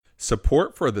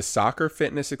Support for the Soccer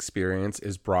Fitness Experience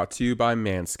is brought to you by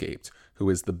Manscaped, who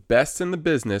is the best in the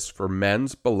business for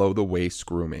men's below-the-waist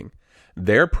grooming.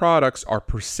 Their products are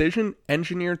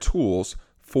precision-engineered tools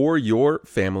for your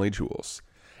family jewels.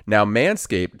 Now,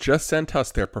 Manscaped just sent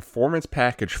us their Performance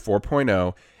Package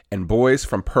 4.0, and boys,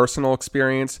 from personal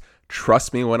experience,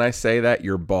 trust me when I say that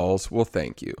your balls will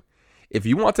thank you. If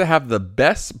you want to have the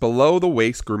best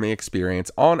below-the-waist grooming experience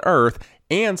on earth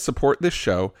and support this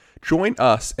show, join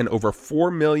us and over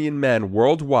 4 million men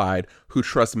worldwide who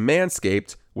trust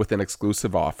Manscaped with an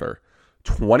exclusive offer.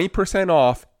 20%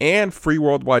 off and free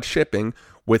worldwide shipping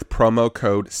with promo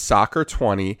code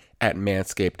SOCCER20 at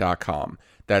manscaped.com.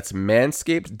 That's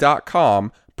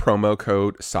manscaped.com, promo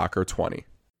code SOCCER20.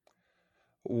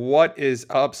 What is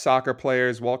up, soccer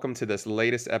players? Welcome to this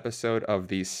latest episode of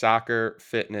the Soccer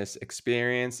Fitness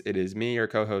Experience. It is me, your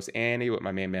co-host Andy, with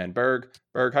my main man Berg.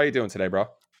 Berg, how you doing today, bro?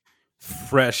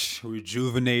 Fresh,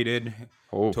 rejuvenated.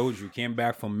 Oh. Told you, came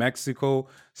back from Mexico,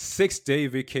 6-day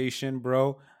vacation,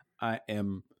 bro. I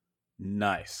am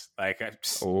nice. Like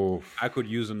I could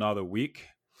use another week,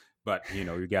 but you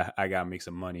know, I gotta make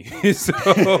some money. so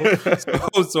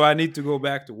I need to go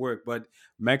back to work. But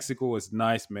Mexico was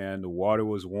nice, man. The water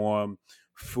was warm,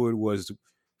 food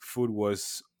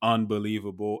was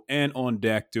unbelievable, and on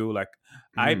deck too. Like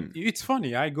it's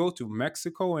funny. I go to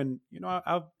Mexico, and you know,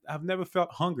 I've never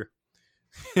felt hunger.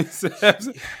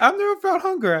 I've never felt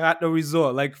hunger at the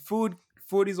resort. Like food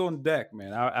is on deck,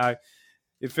 man.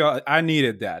 I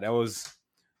needed that.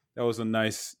 That was a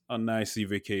nice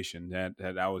vacation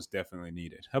that I was definitely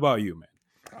needed. How about you, man?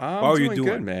 How are you doing?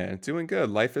 Good, man. Doing good.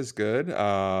 Life is good.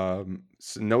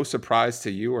 No surprise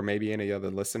to you or maybe any other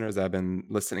listeners that have been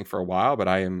listening for a while, but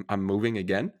I'm moving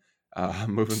again.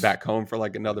 I'm moving back home for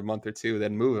like another month or two,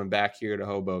 then moving back here to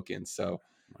Hoboken. So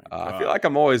I feel like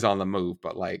I'm always on the move,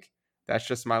 but like that's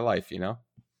just my life, you know?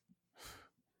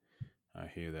 I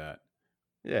hear that.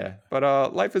 Yeah,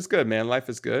 but life is good, man. Life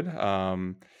is good.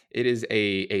 It is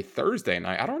a Thursday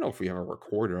night. I don't know if we ever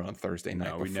recorded on Thursday night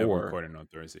before. We never recorded on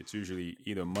Thursday. It's usually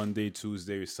either Monday,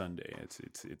 Tuesday, or Sunday.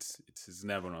 It's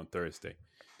never on Thursday.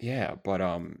 Yeah, but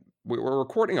we're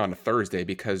recording on a Thursday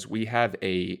because we have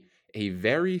a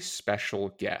very special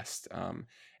guest.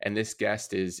 And this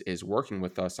guest is working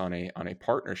with us on a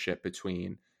partnership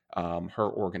between her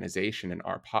organization and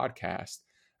our podcast.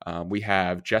 We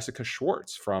have Jessica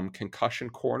Schwartz from Concussion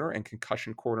Corner and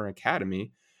Concussion Corner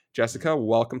Academy. Jessica,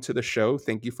 welcome to the show.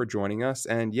 Thank you for joining us.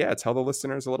 And yeah, tell the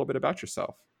listeners a little bit about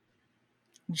yourself.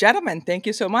 Gentlemen, thank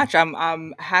you so much.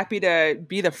 I'm happy to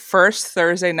be the first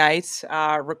Thursday night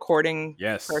recording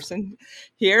person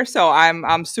here. So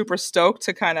I'm super stoked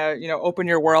to kind of open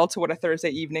your world to what a Thursday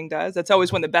evening does. That's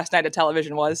always when the best night of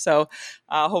television was. So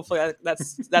hopefully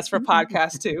that's for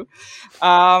podcast too.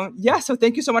 So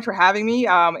thank you so much for having me,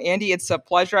 Andy. It's a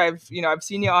pleasure. I've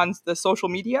seen you on the social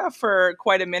media for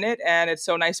quite a minute, and it's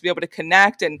so nice to be able to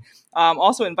connect and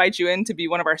also invite you in to be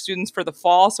one of our students for the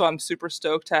fall. So I'm super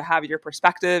stoked to have your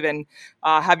perspective and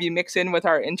have you mix in with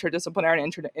our interdisciplinary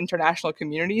and international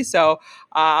community. So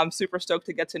I'm super stoked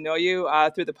to get to know you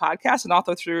through the podcast and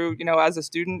also through, as a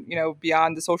student,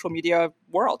 beyond the social media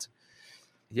world.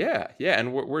 Yeah.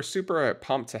 And we're super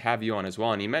pumped to have you on as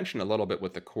well. And you mentioned a little bit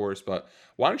with the course, but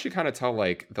why don't you kind of tell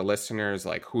like the listeners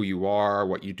like who you are,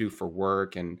 what you do for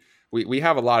work, and we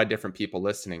have a lot of different people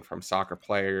listening, from soccer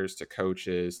players to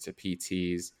coaches to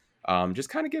PTs. Just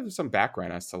kind of give us some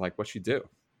background as to like what you do.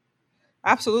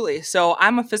 Absolutely. So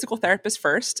I'm a physical therapist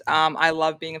first. I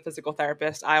love being a physical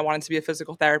therapist. I wanted to be a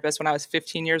physical therapist when I was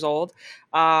 15 years old.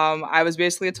 I was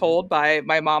basically told by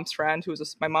my mom's friend,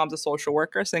 my mom's a social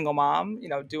worker, single mom,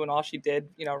 doing all she did,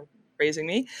 raising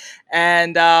me.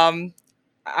 And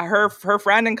her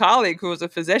friend and colleague, who was a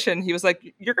physician, he was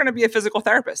like, "You're going to be a physical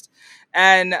therapist."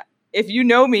 And if you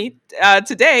know me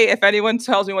today, if anyone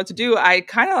tells me what to do, I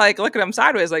kind of like look at them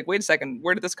sideways, like, wait a second,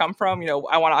 where did this come from?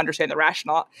 I want to understand the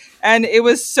rationale. And it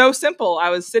was so simple. I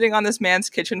was sitting on this man's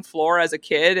kitchen floor as a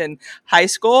kid in high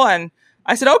school, and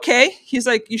I said, okay. He's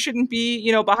like, you shouldn't be,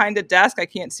 behind a desk. I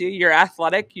can't see you. You're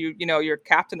athletic. You're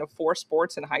captain of 4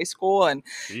 sports in high school and,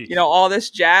 all this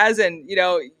jazz. And,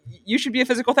 you should be a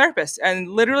physical therapist. And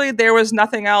literally there was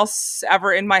nothing else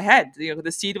ever in my head.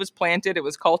 The seed was planted. It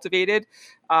was cultivated.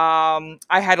 I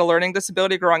had a learning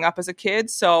disability growing up as a kid.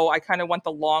 So I kind of went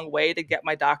the long way to get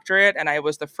my doctorate. And I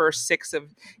was the first 6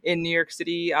 in New York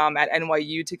City at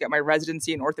NYU to get my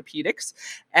residency in orthopedics.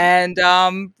 And,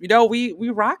 we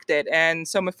rocked it. And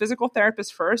so I'm a physical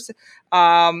therapist first.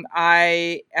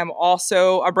 I am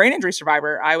also a brain injury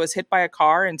survivor. I was hit by a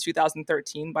car in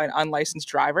 2013 by an unlicensed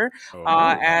driver.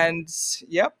 And And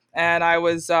yep. And I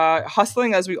was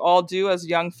hustling, as we all do as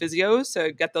young physios,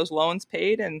 to get those loans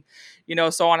paid, and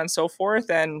so on and so forth.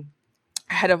 And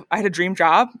I had a dream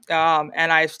job,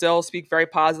 and I still speak very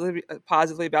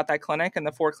positively about that clinic and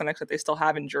the 4 clinics that they still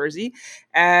have in Jersey.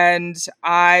 And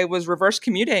I was reverse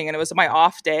commuting, and it was my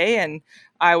off day, and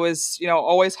I was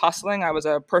always hustling. I was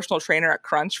a personal trainer at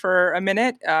Crunch for a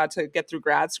minute to get through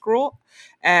grad school,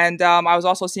 and I was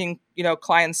also seeing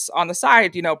clients on the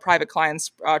side, private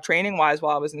clients training wise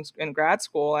while I was in grad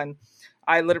school. And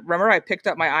I remember I picked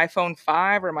up my iPhone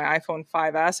 5 or my iPhone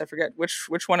 5S. I forget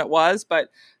which one it was, but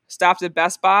stopped at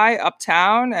Best Buy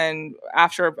uptown, and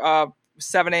after a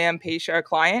 7 a.m. patient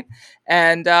client,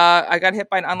 and I got hit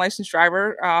by an unlicensed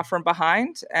driver from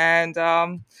behind, and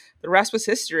the rest was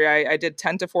history. I did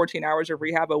 10 to 14 hours of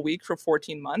rehab a week for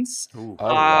 14 months. Ooh.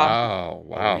 Oh,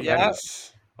 wow. Yeah. That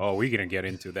is... Oh, we're gonna get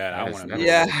into that. I want to know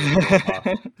Yeah.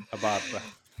 about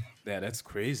that. That's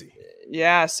crazy.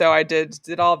 Yeah, so I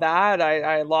did all that.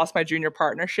 I lost my junior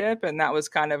partnership, and that was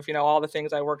kind of all the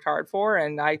things I worked hard for,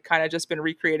 and I kind of just been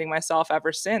recreating myself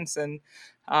ever since. And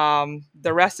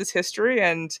the rest is history.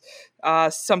 And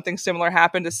something similar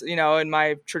happened in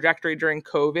my trajectory during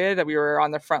COVID. We were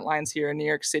on the front lines here in New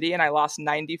York City, and I lost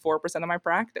 94% of my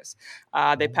practice.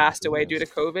 They passed away due to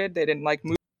COVID. They didn't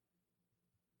move.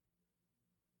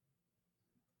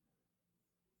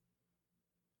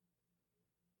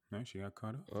 No, she got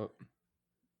caught up. Oh.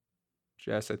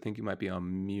 Jess, I think you might be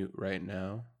on mute right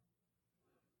now.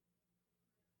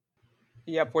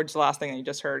 Yep, what's the last thing you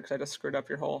just heard? Because I just screwed up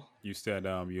your whole... You said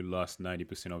you lost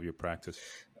 90% of your practice.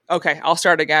 Okay, I'll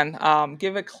start again.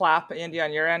 Give a clap, Andy,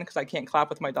 on your end, because I can't clap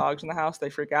with my dogs in the house. They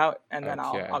freak out, and then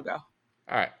I'll go. All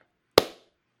right.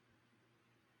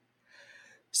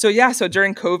 So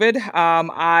during COVID,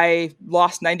 I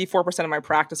lost 94% of my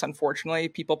practice, unfortunately.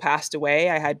 People passed away.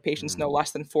 I had patients no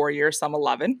less than 4 years, some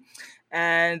 11.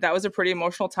 And that was a pretty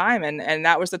emotional time. And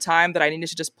that was the time that I needed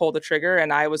to just pull the trigger,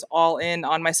 and I was all in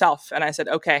on myself. And I said,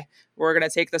 okay, we're going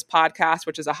to take this podcast,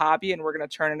 which is a hobby, and we're going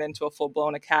to turn it into a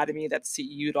full-blown academy that's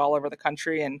CEU'd all over the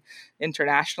country and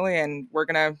internationally. And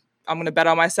I'm going to bet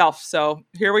on myself. So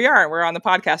here we are. We're on the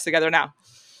podcast together now.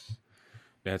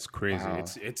 That's crazy. Wow.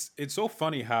 It's so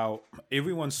funny how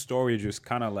everyone's story just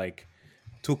kind of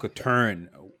took a turn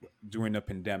during the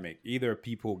pandemic. Either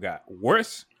people got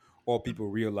worse or people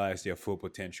realized their full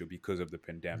potential because of the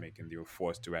pandemic, and they were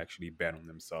forced to actually bet on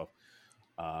themselves.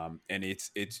 And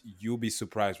it's you'll be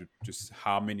surprised with just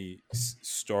how many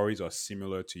stories are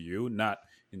similar to you, not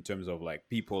in terms of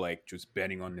people just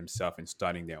betting on themselves and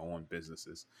starting their own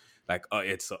businesses.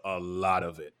 It's a lot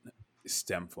of it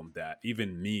stem from that.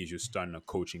 Even me just starting a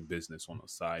coaching business on the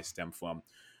side stem from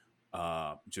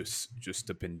just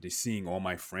seeing all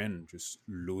my friends just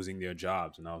losing their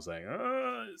jobs, and I was like,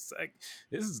 it's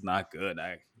this is not good.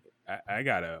 I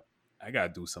gotta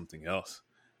do something else.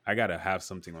 I gotta have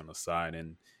something on the side.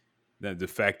 And the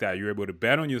fact that you're able to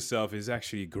bet on yourself is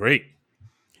actually great.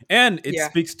 And it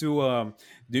speaks to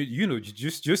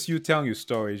just you telling your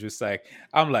story. Just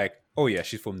I'm like, oh yeah,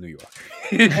 she's from New York.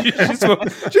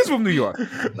 she's from New York.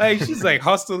 She's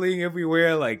hustling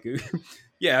everywhere.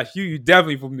 Yeah, you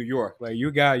definitely from New York.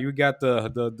 You got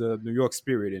the New York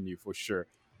spirit in you for sure.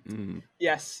 Mm.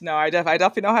 Yes, no, I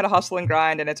definitely know how to hustle and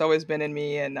grind, and it's always been in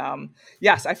me. And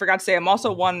yes, I forgot to say, I'm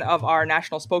also one of our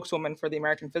national spokeswomen for the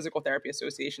American Physical Therapy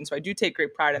Association. So I do take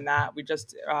great pride in that. We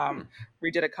just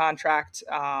redid a contract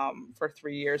for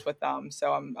 3 years with them.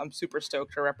 So I'm super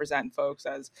stoked to represent folks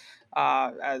as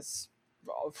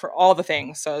for all the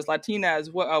things. So as Latina, as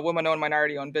a woman-owned,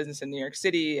 minority-owned business in New York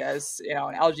City, as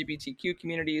an LGBTQ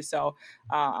community. So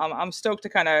I'm stoked to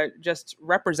kind of just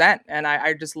represent, and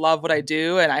I just love what I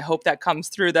do, and I hope that comes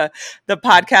through the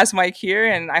podcast mic here,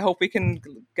 and I hope we can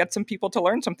get some people to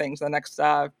learn some things in the next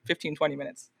 15, 20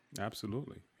 minutes.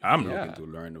 Absolutely. I'm looking to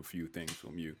learn a few things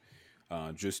from you,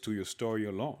 just to your story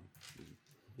alone.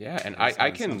 Yeah, and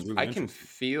I can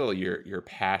feel your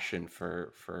passion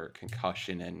for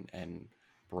concussion and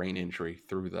brain injury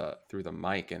through the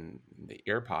mic and the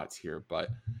earpods here. But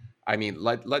I mean,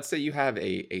 let's say you have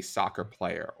a soccer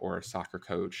player or a soccer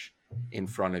coach in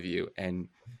front of you, and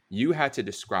you had to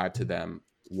describe to them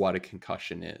what a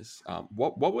concussion is.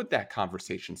 What would that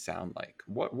conversation sound like?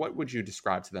 What would you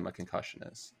describe to them a concussion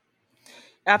is?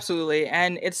 Absolutely.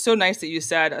 And it's so nice that you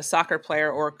said a soccer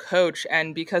player or coach,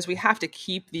 and because we have to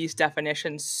keep these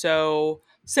definitions so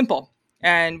simple.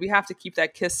 And we have to keep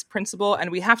that KISS principle,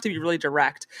 and we have to be really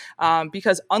direct,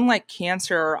 because unlike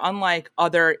cancer, or unlike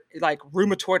other like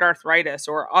rheumatoid arthritis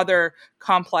or other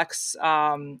complex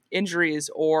injuries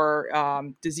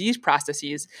or disease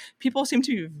processes, people seem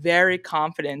to be very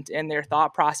confident in their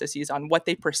thought processes on what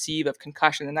they perceive of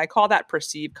concussion. And I call that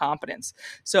perceived competence.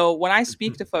 So when I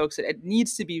speak to folks, it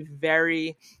needs to be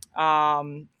very,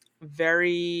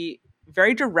 very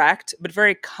direct, but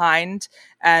very kind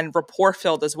and rapport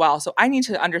filled as well. So I need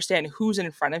to understand who's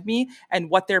in front of me and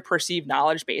what their perceived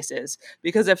knowledge base is.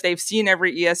 Because if they've seen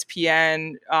every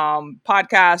ESPN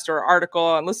podcast or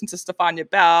article and listened to Stefania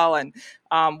Bell and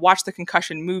watched the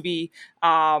concussion movie,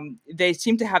 they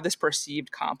seem to have this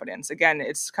perceived competence. Again,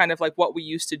 it's kind of like what we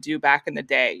used to do back in the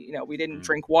day. You know, we didn't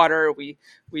drink water, we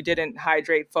didn't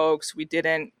hydrate folks,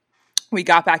 we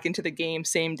got back into the game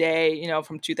same day, you know,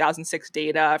 from 2006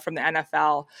 data from the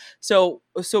NFL. So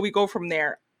we go from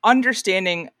there.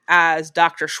 Understanding as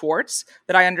Dr. Schwartz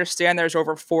that I understand there's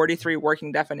over 43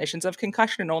 working definitions of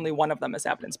concussion and only one of them is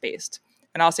evidence-based.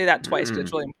 And I'll say that twice because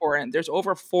it's really important. There's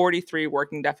over 43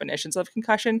 working definitions of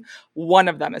concussion. One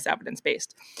of them is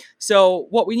evidence-based. So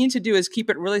what we need to do is keep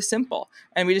it really simple.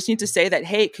 And we just need to say that,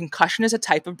 hey, concussion is a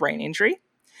type of brain injury.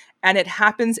 And it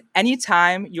happens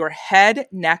anytime your head,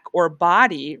 neck, or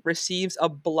body receives a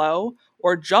blow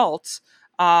or jolt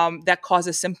that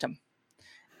causes symptom.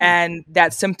 And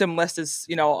that symptom list is,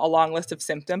 you know, a long list of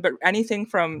symptoms, but anything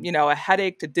from, you know, a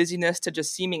headache to dizziness to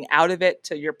just seeming out of it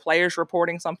to your players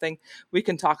reporting something, we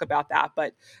can talk about that.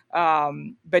 But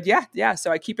yeah. So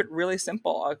I keep it really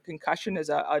simple. A concussion is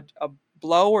a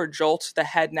blow or jolt to the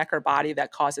head, neck, or body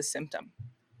that causes symptom.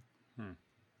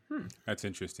 That's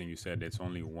interesting. You said it's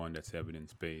only one that's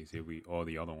evidence-based. All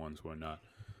the other ones were not.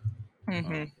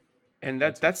 And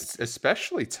that's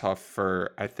especially tough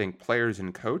for, I think, players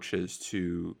and coaches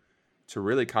to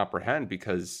really comprehend,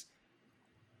 because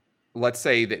let's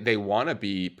say that they want to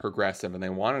be progressive and they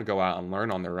want to go out and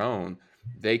learn on their own.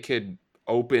 They could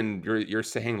open, you're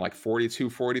saying like 42,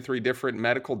 43 different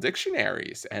medical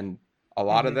dictionaries, and a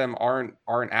lot of them aren't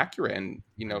accurate. And,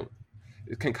 you know,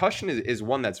 concussion is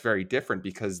one that's very different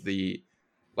because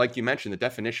like you mentioned, the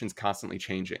definition's constantly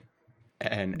changing.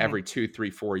 And every 2,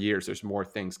 3, 4 years, there's more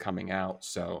things coming out.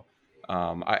 So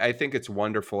I think it's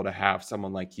wonderful to have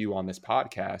someone like you on this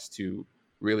podcast to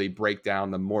really break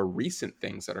down the more recent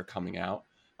things that are coming out.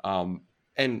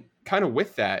 And kind of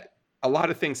with that, a lot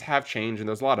of things have changed, and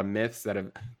there's a lot of myths that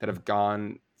have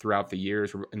gone throughout the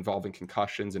years involving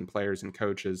concussions and players and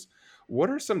coaches. What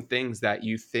are some things that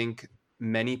you think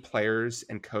many players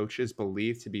and coaches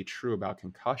believe to be true about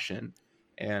concussion?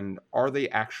 And are they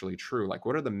actually true? Like,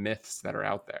 what are the myths that are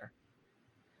out there?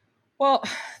 Well,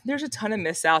 there's a ton of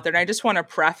myths out there. And I just want to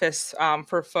preface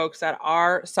for folks that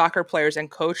are soccer players and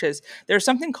coaches, there's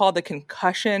something called the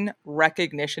Concussion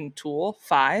Recognition Tool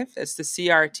 5. It's the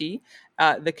CRT,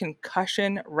 the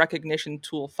Concussion Recognition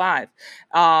Tool 5.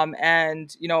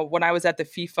 And, you know, when I was at the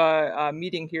FIFA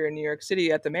meeting here in New York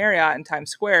City at the Marriott in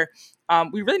Times Square,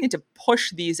 we really need to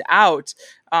push these out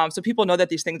so people know that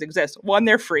these things exist. One,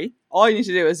 they're free. All you need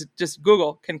to do is just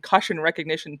Google Concussion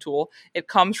Recognition Tool. It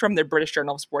comes from the British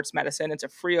Journal of Sports Medicine. It's a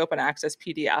free open access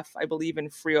PDF. I believe in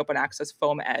free open access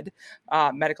FOAM-Ed,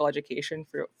 medical education,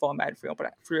 free FOAM-Ed,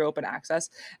 free open access.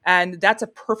 And that's a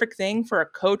perfect thing for a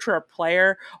coach or a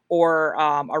player or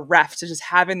a ref to just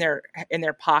have in their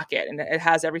pocket. And it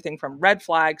has everything from red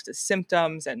flags to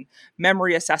symptoms and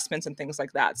memory assessments and things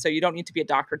like that. So you don't need to be a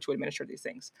doctor to administer these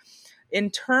things. In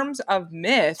terms of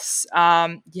myths,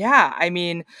 I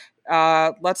mean,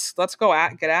 let's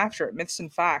get after it. Myths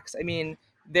and facts. I mean,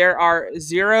 there are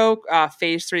 0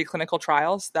 phase 3 clinical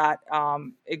trials that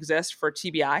exist for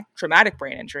TBI, traumatic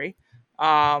brain injury.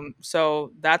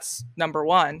 So that's number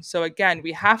one. So again,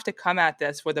 we have to come at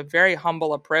this with a very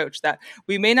humble approach that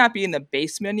we may not be in the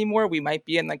basement anymore. We might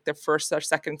be in like the first or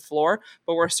second floor,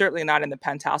 but we're certainly not in the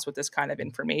penthouse with this kind of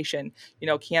information. You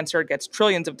know, cancer gets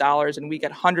trillions of dollars and we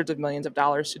get hundreds of millions of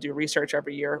dollars to do research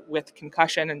every year with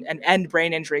concussion and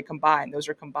brain injury combined. Those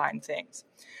are combined things.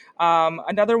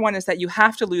 Another one is that you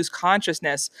have to lose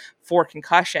consciousness for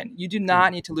concussion. You do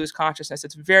not need to lose consciousness.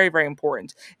 It's very, very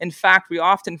important. In fact, we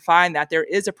often find that there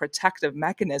is a protective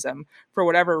mechanism for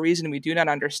whatever reason we do not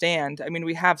understand. I mean,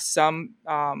 we have some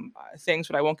things,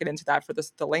 but I won't get into that for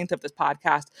the length of this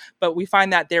podcast. But we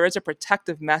find that there is a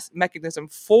protective mechanism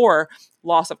for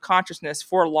loss of consciousness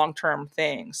for long-term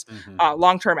things,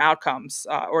 long-term outcomes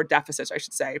or deficits, I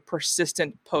should say,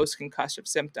 persistent post-concussive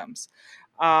symptoms.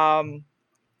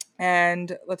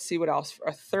 And let's see what else.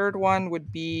 A third one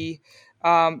would be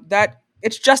that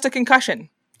it's just a concussion.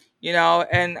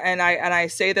 And I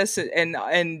say this in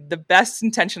the best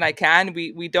intention I can.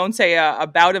 We don't say a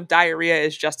bout of diarrhea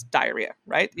is just diarrhea,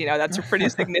 right? That's a pretty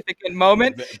significant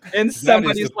moment in That is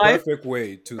somebody's the life. perfect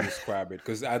way to describe it,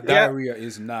 because Yeah. diarrhea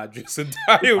is not just a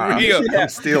diarrhea. Yeah. I'm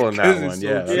stealing that 'Cause one. it's so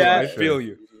Yeah, true. that's Yeah. I for feel sure.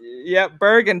 you. Yeah,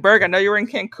 Berg. I know you were in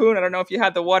Cancun. I don't know if you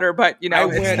had the water, but I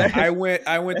it's went, I went,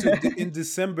 I went to in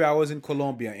December. I was in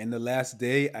Colombia, and the last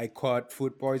day I caught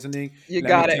food poisoning. you Let me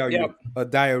got it. tell you, Yep. a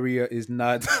diarrhea is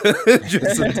not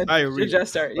just a You diarrhea.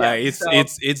 just start. Yeah. Like it's So.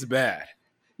 it's it's bad.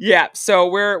 Yeah, so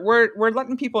we're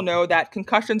letting people know that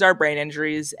concussions are brain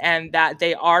injuries and that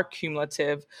they are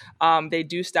cumulative. They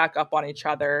do stack up on each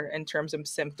other in terms of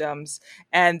symptoms,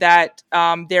 and that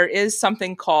there is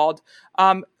something called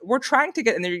we're trying to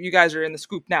get. And you guys are in the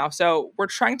scoop now, so we're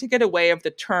trying to get away of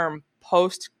the term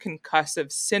post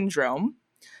concussive syndrome,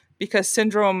 because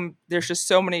syndrome, there's just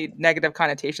so many negative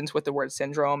connotations with the word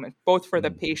syndrome, and both for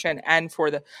the patient and for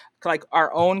the like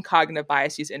our own cognitive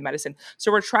biases in medicine.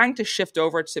 So we're trying to shift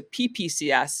over to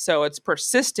PPCS, so it's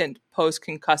persistent post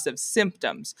concussive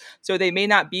symptoms. So they may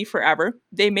not be forever,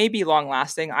 they may be long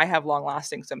lasting. I have long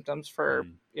lasting symptoms for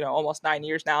almost 9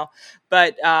 years now,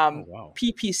 but Oh wow.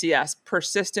 PPCS,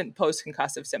 persistent post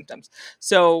concussive symptoms.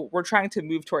 So we're trying to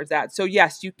move towards that. So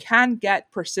yes, you can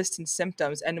get persistent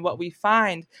symptoms, and what we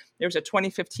find, there's a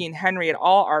 2015 Henry et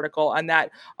al. Article on that.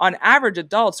 On average,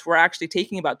 adults were actually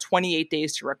taking about 28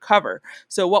 days to recover.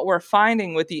 So what we're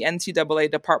finding with the NCAA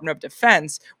Department of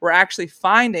Defense, we're actually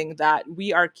finding that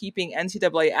we are keeping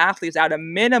NCAA athletes out a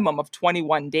minimum of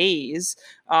 21 days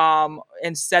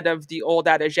instead of the old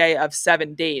adage of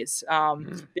 7 days.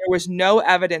 There was no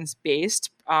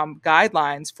evidence-based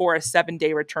guidelines for a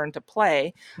 7-day return to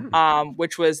play,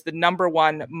 which was the number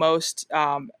one most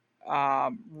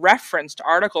referenced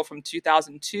article from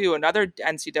 2002, another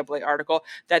NCAA article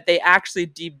that they actually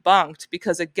debunked,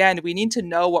 because again, we need to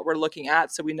know what we're looking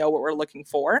at so we know what we're looking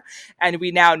for. And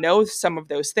we now know some of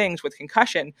those things with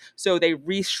concussion. So they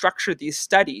restructured these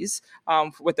studies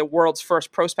with the world's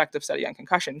first prospective study on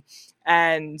concussion.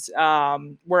 And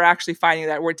we're actually finding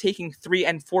that we're taking 3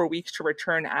 and 4 weeks to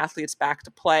return athletes back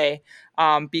to play,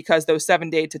 because those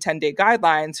 7-day to 10-day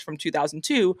guidelines from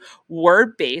 2002 were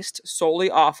based solely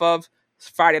off of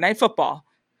Friday night football.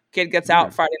 Kid gets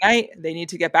out Friday night, they need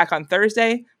to get back on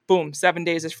Thursday. Boom, 7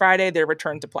 days is Friday, they're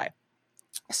returned to play.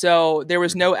 So there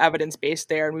was no evidence base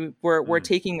there, and we're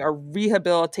taking a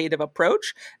rehabilitative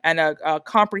approach and a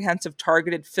comprehensive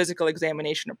targeted physical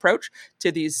examination approach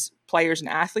to these players and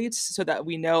athletes, so that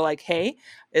we know, like, hey,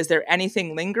 is there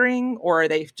anything lingering, or are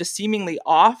they just seemingly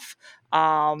off?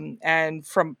 And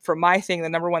from my thing, the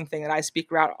number one thing that I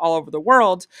speak about all over the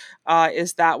world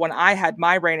is that when I had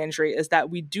my brain injury, is that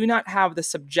we do not have the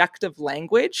subjective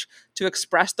language to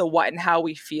express the what and how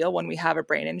we feel when we have a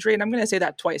brain injury. And I'm going to say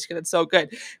that twice because it's so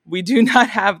good. We do not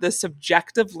have the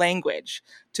subjective language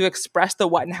to express the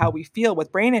what and how we feel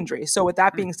with brain injury. So with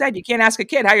that being said, you can't ask a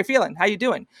kid, how you feeling? How you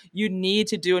doing? You need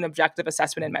to do an objective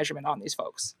assessment and measurement on these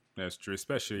folks. That's true,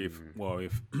 especially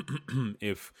if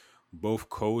if both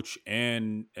coach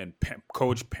and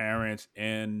coach, parents,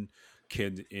 and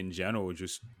kids in general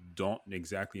just don't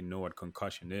exactly know what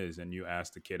concussion is, and you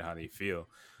ask the kid how they feel.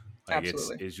 Like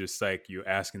Absolutely. it's just like you're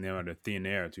asking them out of thin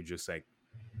air to just like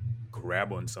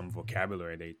grab on some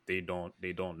vocabulary they don't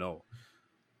know.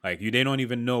 Like they don't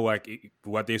even know like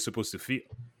what they're supposed to feel.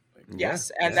 Like, Yes,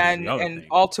 this and is the then other and thing.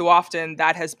 all too often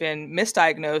that has been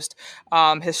misdiagnosed.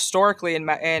 Historically,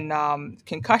 in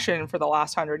concussion for the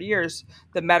last 100 years,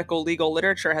 the medical legal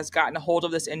literature has gotten a hold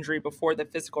of this injury before the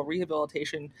physical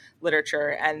rehabilitation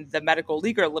literature, and the medical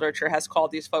legal literature has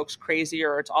called these folks crazy,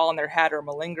 or it's all in their head, or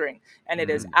malingering. And it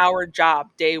is our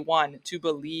job, day one, to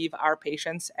believe our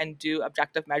patients and do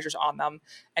objective measures on them.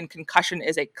 And concussion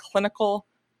is a clinical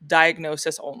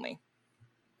diagnosis only.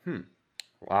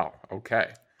 Wow.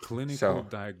 Okay. Clinical So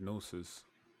diagnosis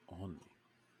only.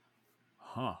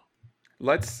 Huh.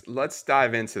 let's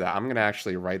dive into that. I'm gonna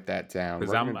actually write that down.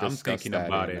 Because We're gonna I'm discuss thinking that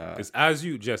about in. it. Because as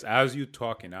you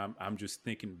talking, I'm just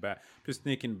thinking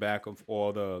back of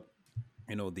all the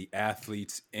the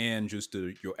athletes and just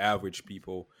your average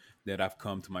people that have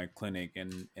come to my clinic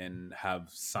and have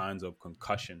signs of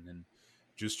concussion, and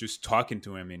just talking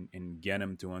to him and get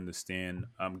him to understand,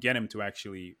 get him to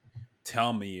actually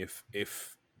tell me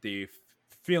if they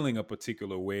feeling a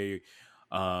particular way,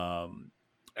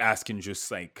 asking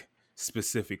just like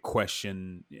specific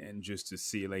question, and just to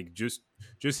see like just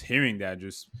hearing that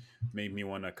just made me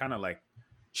want to kind of like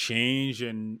change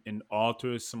and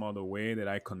alter some of the way that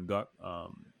I conduct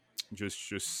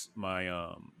just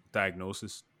my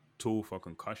diagnosis tool for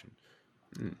concussion.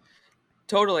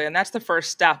 Totally, and that's the first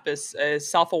step is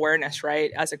self-awareness,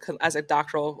 right? As a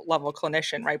doctoral level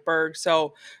clinician, right, Berg?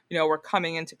 So, we're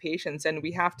coming into patients, and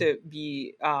we have to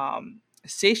be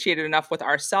satiated enough with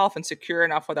ourself and secure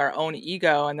enough with our own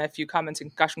ego. And if you come into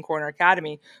Concussion Corner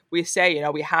Academy, we say,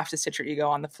 we have to sit your ego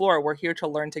on the floor. We're here to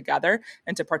learn together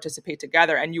and to participate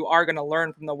together, and you are going to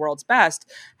learn from the world's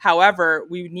best. However,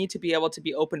 we need to be able to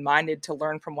be open-minded to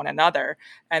learn from one another.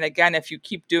 And again, if you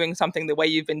keep doing something the way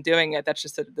you've been doing it, that's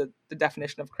just the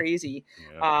definition of crazy.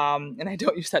 Yeah. And I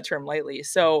don't use that term lightly.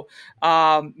 So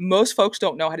most folks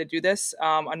don't know how to do this.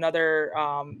 Another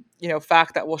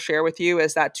fact that we'll share with you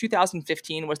is that 2015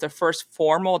 was the first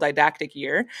formal didactic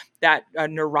year that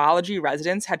neurology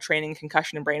residents had training in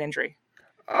concussion and brain injury.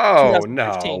 Oh,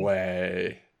 no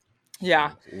way.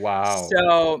 Yeah. Wow.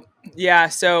 So,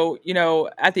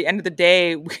 at the end of the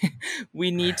day,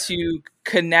 we need to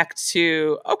connect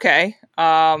to, okay.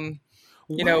 Why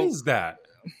is that?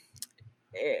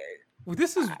 Well,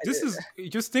 this is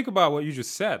just think about what you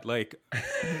just said. Like,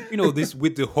 this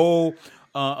with the whole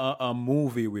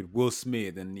movie with Will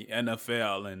Smith and the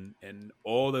NFL and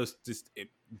all this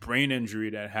brain injury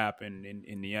that happened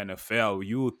in the NFL.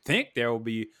 You would think there will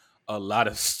be a lot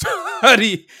of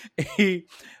study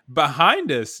behind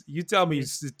this. You tell me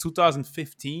it's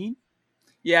 2015?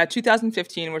 Yeah,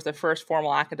 2015 was the first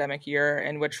formal academic year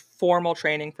in which formal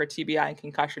training for TBI and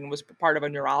concussion was part of a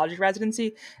neurology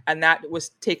residency, and that was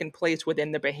taking place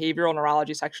within the behavioral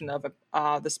neurology section of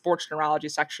the sports neurology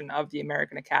section of the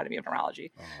American Academy of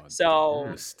Neurology. So,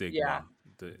 the stigma.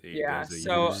 yeah. There's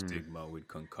a huge stigma with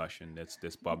concussion.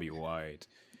 That's probably why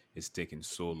it's taking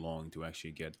so long to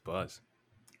actually get buzz.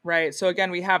 Right. So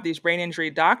again, we have these brain injury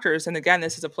doctors, and again,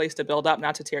 this is a place to build up,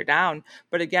 not to tear down.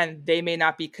 But again, they may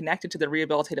not be connected to the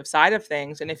rehabilitative side of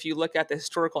things. And if you look at the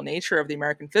historical nature of the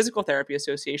American Physical Therapy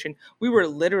Association, we were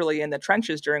literally in the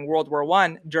trenches during World War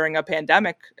I, during a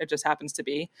pandemic. It just happens to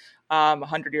be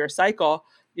 100-year cycle,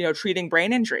 treating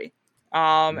brain injury.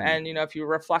 And if you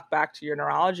reflect back to your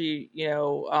neurology,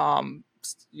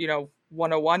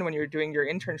 101 when you're doing your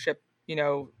internship,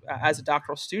 as a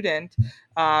doctoral student,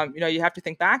 you have to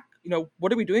think back,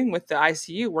 what are we doing with the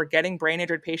ICU? We're getting brain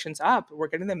injured patients up. We're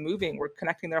getting them moving. We're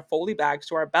connecting their Foley bags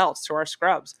to our belts, to our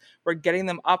scrubs. We're getting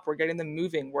them up. We're getting them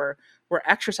moving. We're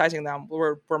exercising them.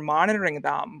 We're monitoring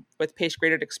them with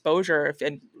pace-graded exposure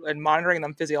and monitoring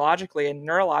them physiologically and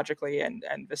neurologically and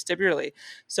vestibularly.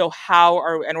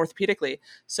 And orthopedically.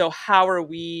 So how are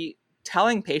we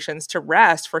telling patients to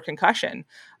rest for concussion?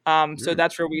 So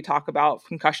that's where we talk about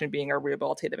concussion being a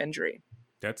rehabilitative injury.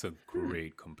 That's a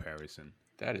great comparison.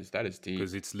 That is deep.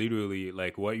 Because it's literally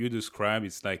like what you described.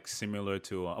 It's like similar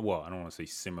to, I don't want to say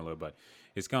similar, but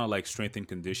it's kind of like strength and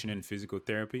conditioning physical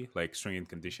therapy. Like strength and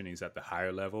conditioning is at the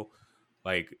higher level.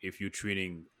 Like if you're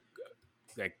treating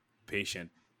like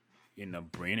patient in a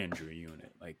brain injury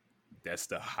unit, like that's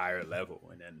the higher level.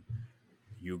 And then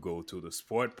you go to the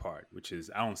sport part, which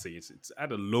is, I don't say it's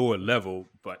at a lower level,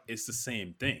 but it's the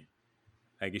same thing.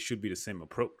 Like it should be the same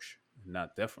approach,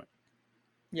 not different.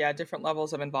 Yeah, different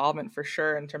levels of involvement for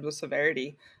sure in terms of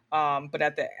severity. But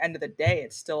at the end of the day,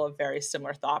 it's still a very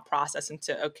similar thought process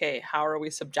into, okay, how are we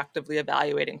subjectively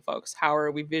evaluating folks? How are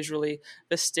we visually,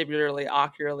 vestibularly,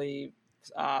 ocularly,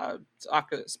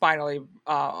 spinally,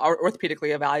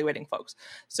 orthopedically evaluating folks?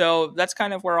 So that's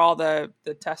kind of where all the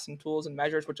tests and tools and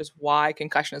measures, which is why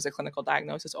concussion is a clinical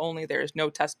diagnosis only. There is no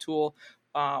test tool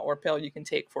or pill you can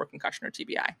take for concussion or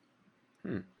TBI.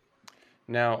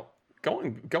 Now,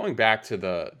 going back to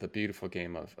the beautiful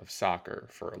game of soccer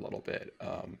for a little bit,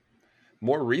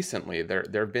 more recently there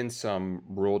have been some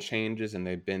rule changes and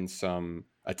there've been some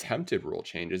attempted rule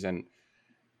changes. And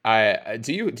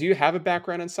do you have a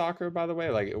background in soccer, by the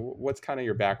way? Like, what's kind of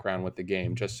your background with the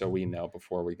game, just so we know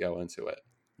before we go into it?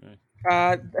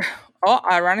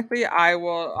 Ironically,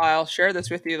 I'll share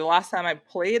this with you. The last time I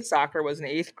played soccer was in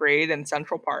 8th grade in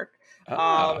Central Park.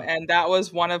 And that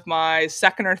was one of my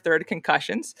second or third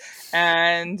concussions.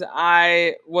 And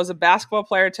I was a basketball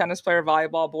player, tennis player,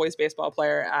 volleyball, boys baseball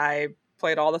player. I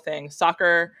played all the things.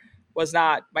 Soccer was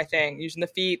not my thing. Using the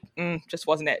feet, just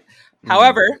wasn't it.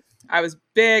 However, I was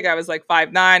big. I was like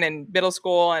 5'9" in middle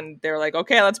school, and they were like,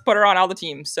 okay, let's put her on all the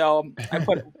teams. So I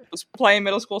was playing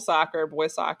middle school soccer,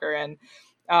 boys soccer, and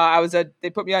they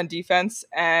put me on defense,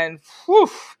 and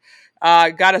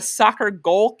got a soccer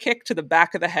goal kick to the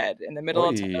back of the head in the middle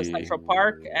of Central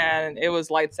Park, and it was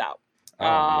lights out.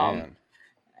 Man.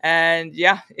 And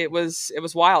yeah, it was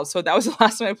wild. So that was the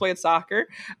last time I played soccer.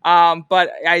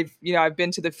 But I've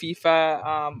been to the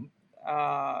FIFA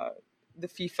the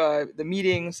FIFA, the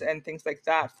meetings and things like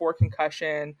that for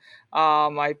concussion.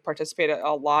 I participated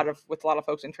with a lot of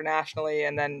folks internationally,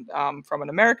 and then from an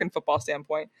American football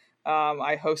standpoint,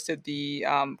 I hosted the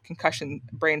Concussion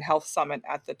Brain Health Summit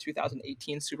at the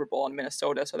 2018 Super Bowl in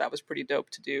Minnesota. So that was pretty dope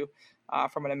to do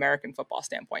from an American football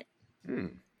standpoint.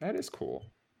 That is cool.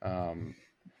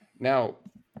 Now,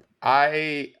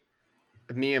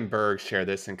 me and Berg share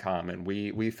this in common.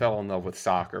 We fell in love with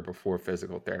soccer before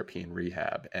physical therapy and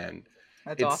rehab, and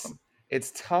that's awesome.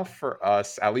 It's tough for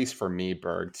us, at least for me,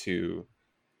 Berg, to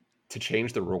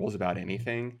change the rules about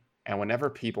anything. And whenever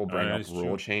people bring up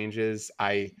rule changes,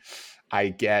 I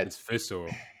get it's visceral.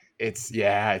 It's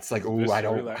like, oh, I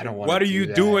don't want. What are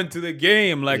you doing to the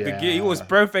game? Like the game, it was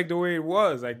perfect the way it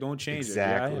was. Like, don't change it.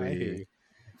 Exactly.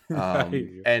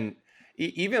 And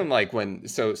even like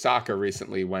soccer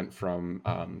recently went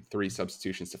from 3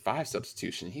 substitutions to 5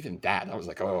 substitutions. Even that, I was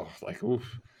like, oh, like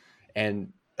oof.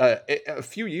 And a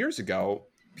few years ago,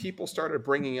 people started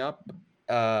bringing up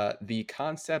the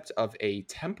concept of a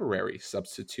temporary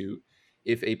substitute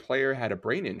if a player had a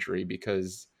brain injury,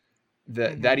 because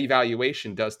that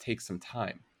evaluation does take some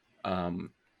time.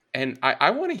 And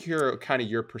I want to hear kind of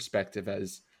your perspective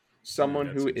as someone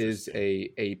who is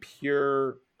a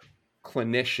pure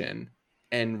clinician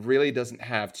and really doesn't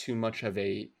have too much of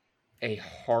a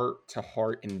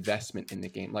heart-to-heart investment in the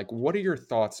game. Like, what are your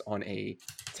thoughts on a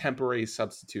temporary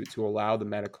substitute to allow the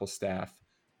medical staff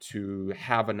to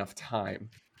have enough time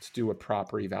to do a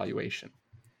proper evaluation?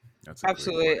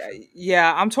 Absolutely.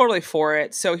 Yeah, I'm totally for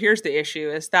it. So here's the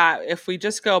issue is that if we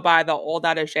just go by the old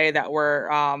adage that we're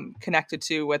connected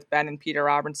to with Ben and Peter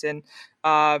Robinson,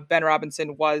 Ben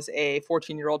Robinson was a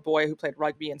 14-year-old boy who played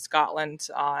rugby in Scotland.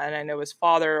 And I know his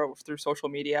father through social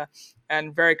media,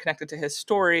 and very connected to his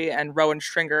story. And Rowan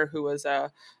Stringer, who was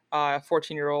a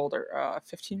 14-year-old or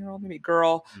 15-year-old maybe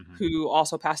girl who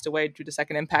also passed away due to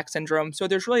second impact syndrome. So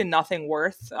there's really nothing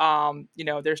worth,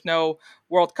 there's no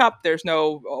World Cup, there's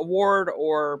no award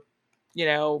or,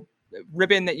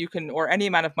 ribbon that you can, or any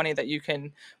amount of money that you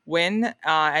can win.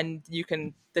 And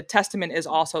the testament is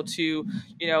also to,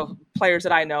 players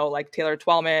that I know, like Taylor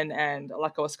Twellman and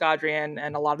Aleko Escadrian,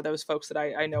 and a lot of those folks that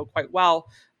I know quite well,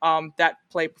 that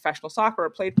play professional soccer or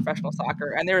played professional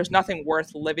soccer. And there is nothing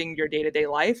worth living your day-to-day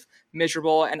life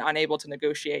miserable and unable to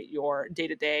negotiate your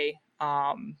day-to-day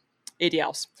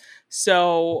ADLs.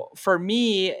 So for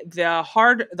me, the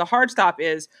hard stop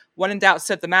is when in doubt,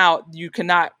 sit them out. You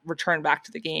cannot return back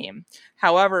to the game.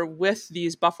 However, with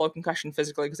these Buffalo concussion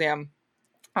physical exam,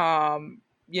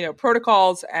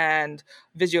 protocols and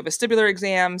visiovestibular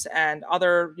exams and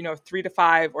other, 3 to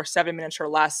 5 or 7 minutes or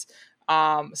less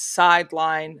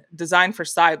designed for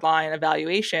sideline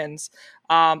evaluations.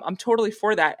 I'm totally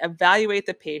for that. Evaluate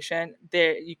the patient.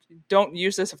 You don't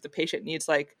use this if the patient needs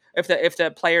if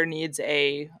the player needs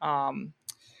a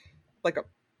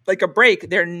break.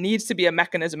 There needs to be a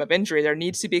mechanism of injury. There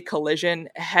needs to be a collision,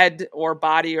 head or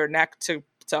body or neck to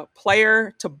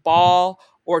player, to ball,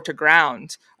 or to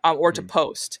ground, or to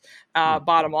post,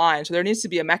 bottom line. So there needs to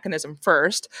be a mechanism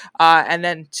first. And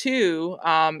then 2,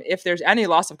 if there's any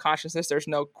loss of consciousness, there's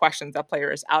no question that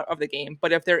player is out of the game.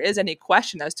 But if there is any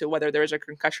question as to whether there is a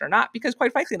concussion or not, because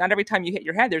quite frankly, not every time you hit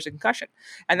your head, there's a concussion.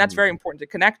 And that's very important to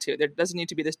connect to. There doesn't need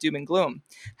to be this doom and gloom.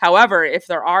 However, if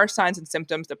there are signs and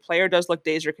symptoms, the player does look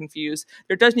dazed or confused,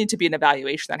 there does need to be an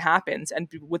evaluation that happens. And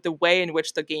with the way in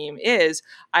which the game is,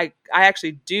 I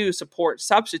actually do support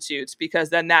substitutes,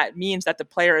 because then that means that the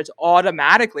player is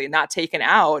automatically not taken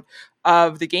out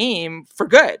of the game for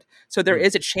good. So there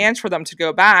is a chance for them to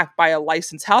go back by a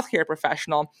licensed healthcare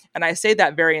professional. And I say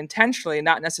that very intentionally,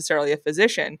 not necessarily a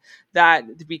physician, that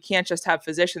we can't just have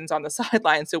physicians on the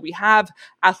sideline. So we have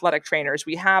athletic trainers,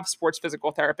 we have sports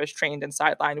physical therapists trained in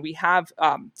sideline, we have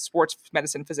sports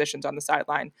medicine physicians on the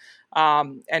sideline,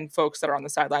 and folks that are on the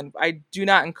sideline. I do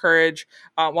not encourage,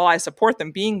 while I support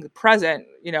them being present,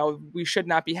 we should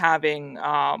not be having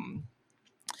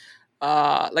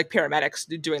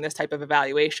paramedics doing this type of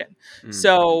evaluation.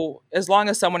 So as long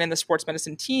as someone in the sports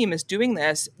medicine team is doing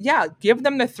this, give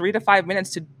them the 3 to 5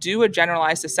 minutes to do a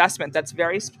generalized assessment that's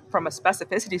very from a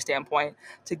specificity standpoint,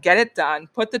 to get it done,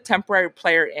 put the temporary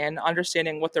player in,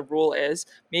 understanding what the rule is,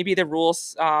 maybe the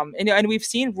rules, and we've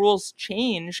seen rules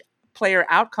change player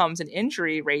outcomes and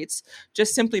injury rates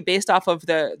just simply based off of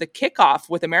the kickoff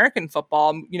with American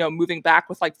football, moving back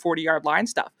with 40-yard line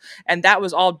stuff. And that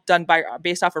was all done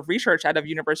based off of research out of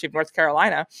University of North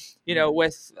Carolina,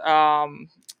 with,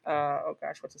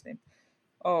 what's his name?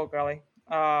 Oh, golly.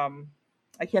 I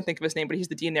can't think of his name, but he's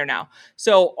the dean there now.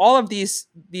 So all of these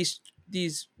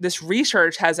this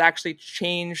research has actually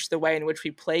changed the way in which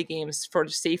we play games for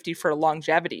safety, for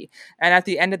longevity. And at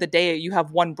the end of the day, you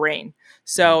have one brain.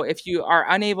 So if you are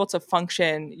unable to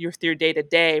function your day to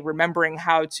day, remembering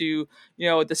how to,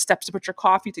 the steps to put your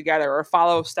coffee together or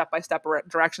follow step by step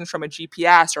directions from a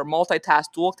GPS or multitask,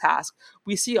 dual task,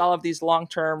 we see all of these long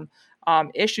term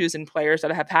issues in players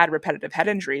that have had repetitive head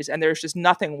injuries, and there's just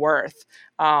nothing worth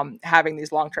having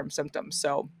these long term symptoms.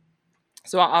 So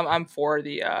I'm for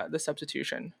the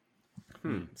substitution.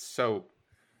 So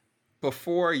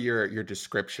before your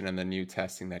description and the new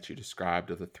testing that you described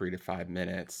of the 3 to 5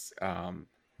 minutes,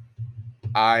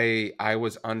 I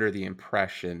was under the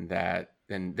impression that,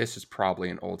 and this is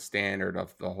probably an old standard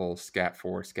of the whole SCAT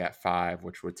 4, SCAT 5,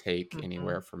 which would take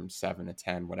anywhere from 7 to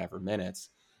 10 whatever minutes.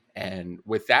 And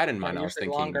with that in mind, I was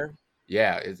thinking, longer.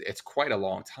 Yeah, it's quite a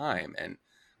long time. And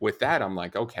with that, I'm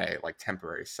like, okay, like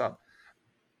temporary sub.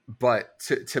 But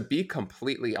to be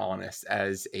completely honest,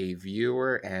 as a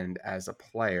viewer and as a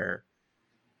player,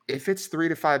 if it's 3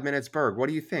 to 5 minutes, Berg, what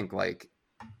do you think? Like,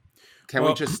 can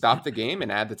we just stop the game and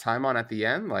add the time on at the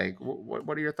end? Like,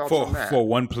 what are your thoughts on that? For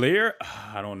one player,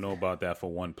 I don't know about that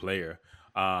for one player.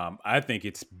 I think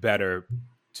it's better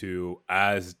to,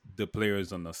 as the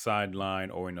players on the sideline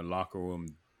or in the locker room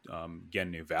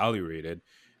getting evaluated,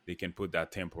 they can put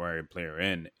that temporary player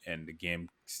in and the game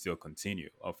still continue.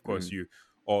 Of course,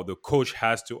 or the coach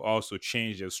has to also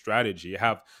change their strategy,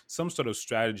 have some sort of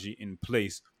strategy in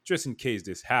place just in case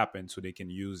this happens, so they can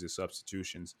use the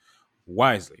substitutions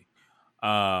wisely.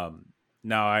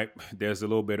 Now, there's a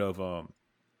little bit of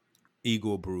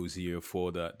ego bruise here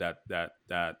for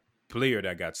that player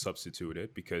that got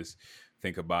substituted, because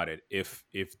think about it, if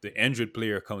the injured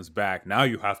player comes back, now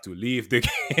you have to leave the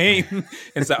game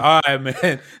and say, all right,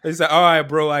 man, it's like, all right,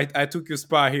 bro, I took your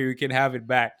spot here, you can have it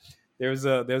back. There's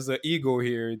a ego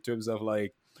here in terms of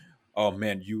like, oh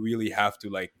man, you really have to,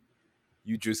 like,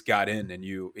 you just got in and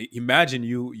you imagine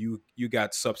you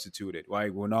got substituted,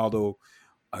 right? Ronaldo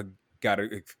got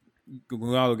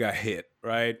hit,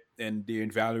 right? And they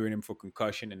evaluate him for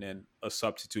concussion, and then a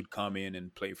substitute come in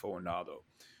and play for Ronaldo,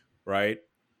 right?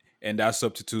 And that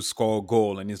substitute score a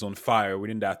goal and is on fire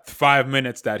within that 5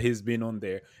 minutes that he's been on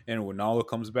there. And Ronaldo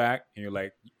comes back and you're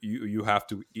like, you have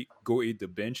to go eat the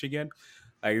bench again.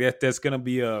 Like that, there's gonna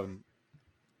be a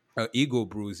ego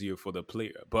bruise here for the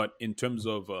player. But in terms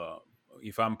of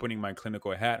if I'm putting my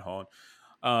clinical hat on,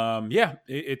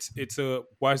 it's a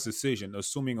wise decision.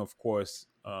 Assuming, of course,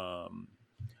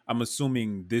 I'm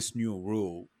assuming this new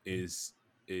rule is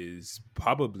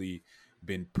probably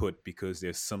been put because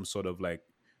there's some sort of like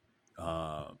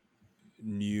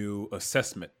new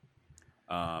assessment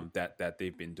that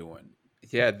they've been doing.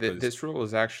 Yeah, this rule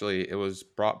is actually, it was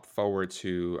brought forward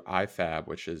to IFAB,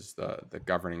 which is the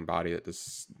governing body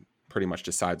that pretty much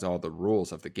decides all the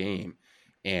rules of the game.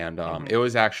 And it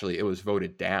was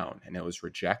voted down and it was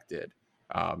rejected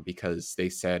because they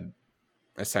said,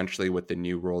 essentially, with the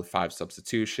new rule of 5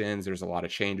 substitutions, there's a lot of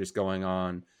changes going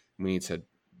on. We need to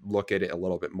look at it a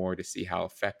little bit more to see how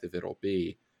effective it'll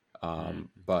be.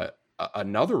 But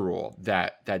another rule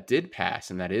that did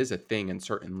pass, and that is a thing in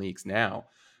certain leagues now,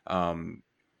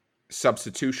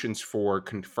 substitutions for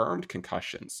confirmed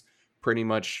concussions, pretty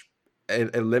much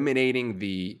eliminating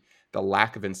the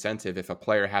lack of incentive if a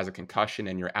player has a concussion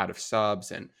and you're out of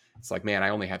subs and it's like, man, I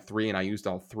only had 3 and I used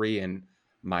all 3, and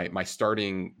my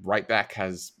starting right back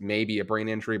has maybe a brain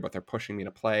injury, but they're pushing me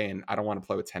to play and I don't want to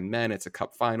play with 10 men. It's a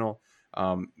cup final.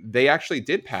 They actually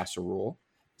did pass a rule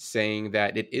saying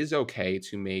that it is okay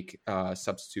to make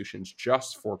substitutions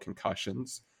just for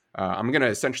concussions. I'm going to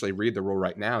essentially read the rule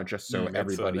right now just so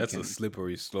everybody that's a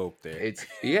slippery slope there. It's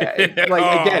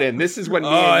again, and this is when me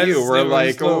and you were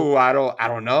like, slope. I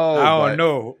don't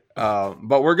know.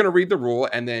 But we're going to read the rule,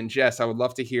 and then Jess, I would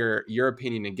love to hear your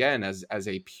opinion again as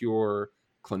a pure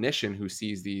clinician who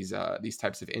sees these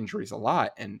types of injuries a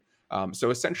lot. And so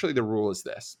essentially the rule is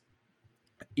this: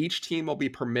 each team will be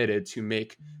permitted to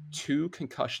make 2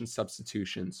 concussion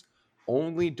substitutions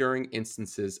only during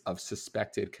instances of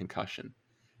suspected concussion.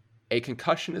 A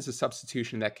concussion is a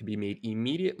substitution that can be made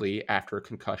immediately after a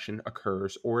concussion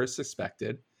occurs or is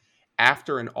suspected,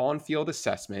 after an on-field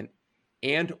assessment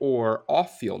and or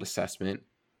off-field assessment,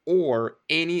 or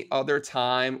any other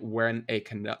time when a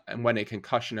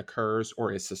concussion occurs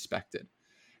or is suspected.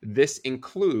 This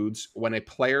includes when a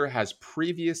player has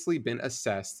previously been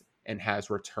assessed and has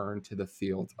returned to the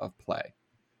field of play.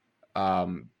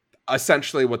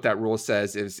 Essentially, what that rule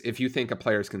says is if you think a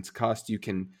player is concussed, you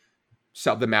can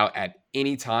sub them out at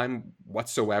any time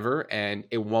whatsoever, and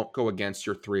it won't go against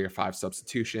your 3 or 5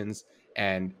 substitutions.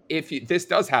 And if this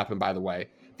does happen, by the way,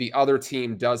 the other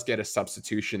team does get a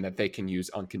substitution that they can use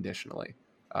unconditionally.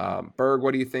 Berg,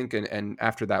 what do you think? And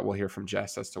after that, we'll hear from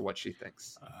Jess as to what she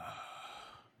thinks.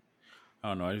 I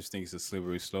don't know. I just think it's a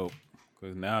slippery slope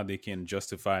because now they can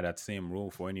justify that same rule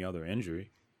for any other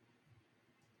injury.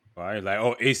 Right? Like,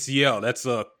 oh, ACL, that's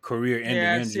a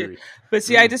career-ending injury. But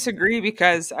I disagree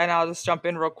because, and I'll just jump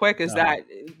in real quick, is that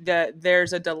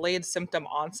there's a delayed symptom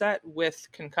onset with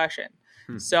concussion.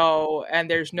 So, and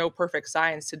there's no perfect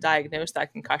science to diagnose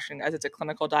that concussion as it's a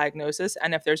clinical diagnosis.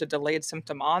 And if there's a delayed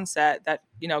symptom onset that,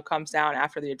 comes down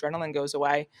after the adrenaline goes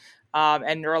away,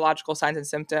 and neurological signs and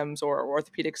symptoms or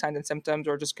orthopedic signs and symptoms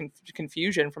or just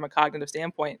confusion from a cognitive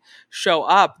standpoint show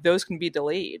up, those can be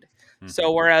delayed.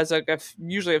 So whereas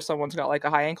usually if someone's got like a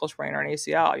high ankle sprain or an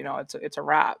ACL, it's a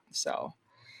wrap. So.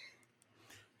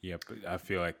 Yeah, but I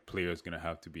feel like players going to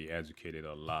have to be educated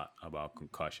a lot about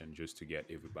concussion just to get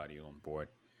everybody on board.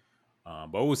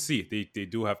 But we'll see. They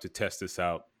do have to test this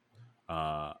out.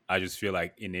 I just feel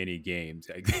like in any games,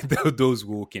 those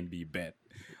rules can be bent.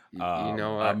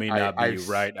 I may not be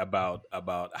right about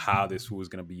how this rule is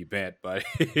going to be bent, but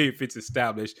if it's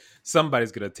established,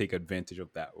 somebody's going to take advantage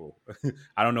of that rule.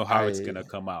 I don't know how it's going to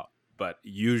come out, but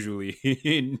usually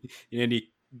in any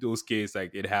those cases,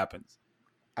 like it happens.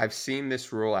 I've seen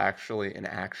this rule actually in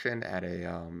action at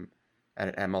an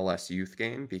MLS youth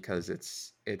game because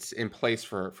it's in place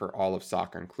for all of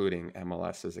soccer, including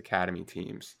MLS's academy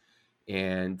teams,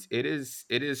 and it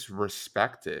is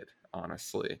respected,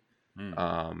 honestly.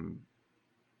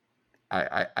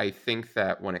 I think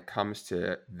that when it comes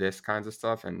to this kinds of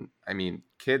stuff, and I mean,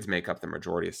 kids make up the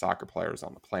majority of soccer players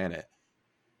on the planet.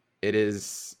 It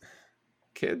is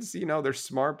kids, they're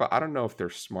smart, but I don't know if they're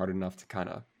smart enough to kind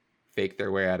of fake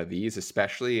their way out of these,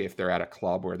 especially if they're at a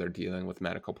club where they're dealing with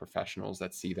medical professionals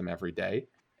that see them every day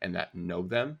and that know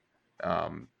them.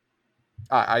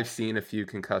 I've seen a few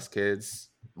concussed kids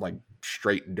like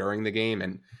straight during the game,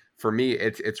 and for me,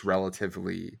 it's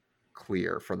relatively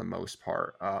clear for the most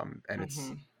part, and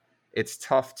it's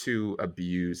tough to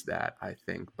abuse that, I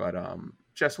think. But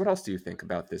Jess, what else do you think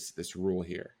about this rule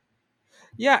here?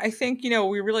 Yeah, I think,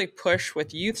 we really push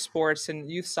with youth sports and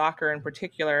youth soccer in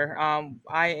particular.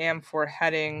 I am for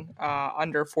heading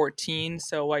under 14.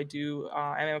 So I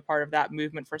am a part of that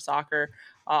movement for soccer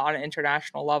on an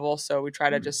international level. So we try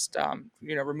to just,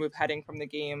 remove heading from the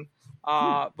game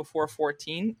before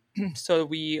 14. So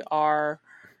we are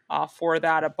for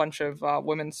that. A bunch of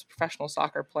women's professional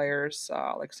soccer players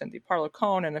like Cindy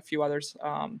Parlow-Cone and a few others.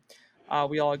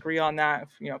 We all agree on that,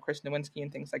 Chris Nowinski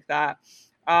and things like that.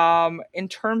 In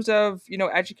terms of,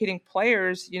 educating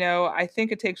players, I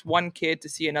think it takes one kid to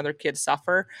see another kid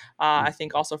suffer. I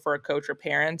think also for a coach or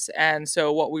parents. And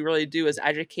so what we really do is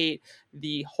educate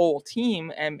the whole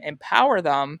team and empower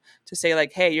them to say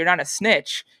like, hey, you're not a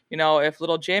snitch. If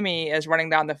little Jimmy is running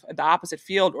down the opposite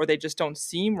field, or they just don't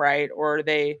seem right, or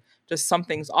they just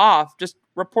something's off, just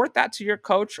report that to your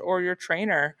coach or your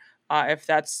trainer. If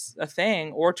that's a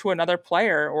thing, or to another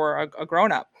player or a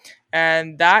grown-up.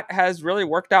 And that has really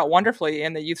worked out wonderfully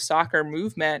in the youth soccer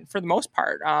movement for the most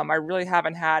part. I really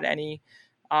haven't had any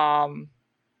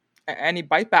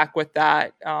bite back with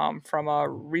that from a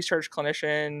research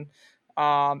clinician,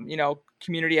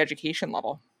 community education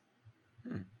level.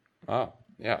 Oh,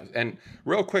 yeah. And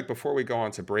real quick, before we go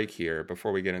on to break here,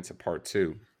 before we get into part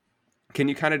 2, can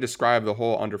you kind of describe the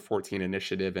whole under 14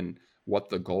 initiative and what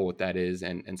the goal with that is,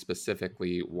 and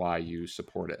specifically why you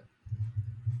support it?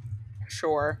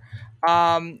 Sure.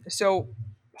 So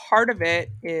part of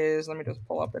it is, let me just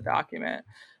pull up the document.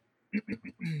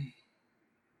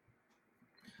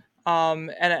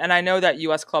 And I know that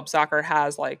U.S. club soccer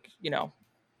has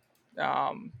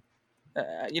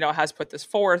has put this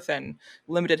forth and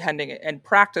limited heading and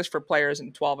practice for players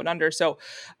in 12 and under. So,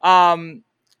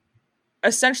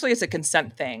 essentially it's a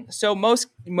consent thing. So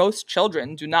most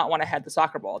children do not want to head the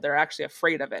soccer ball. They're actually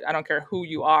afraid of it. I don't care who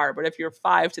you are, but if you're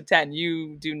 5 to 10,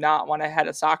 you do not want to head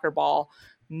a soccer ball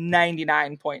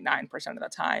 99.9% of the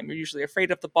time. You're usually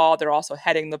afraid of the ball. They're also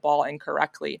heading the ball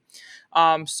incorrectly.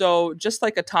 So just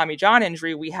like a Tommy John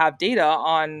injury, we have data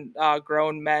on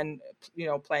grown men,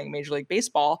 playing Major League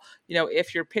Baseball.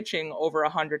 If you're pitching over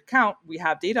 100 count, we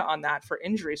have data on that for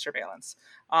injury surveillance.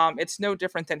 It's no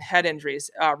different than head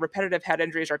injuries. Repetitive head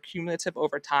injuries are cumulative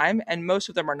over time, and most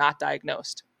of them are not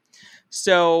diagnosed.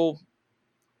 So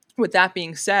with that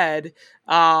being said,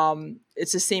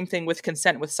 it's the same thing with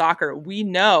consent with soccer. We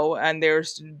know, and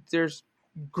there's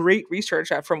great research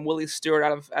from Willie Stewart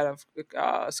out of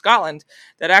Scotland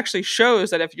that actually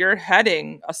shows that if you're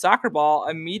heading a soccer ball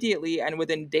immediately and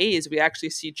within days, we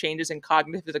actually see changes in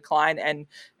cognitive decline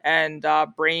and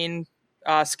brain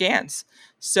scans.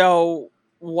 So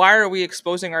why are we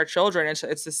exposing our children?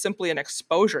 It's simply an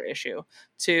exposure issue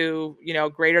to,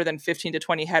 greater than 15 to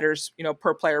 20 headers,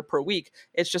 per player per week.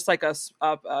 It's just like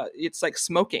it's like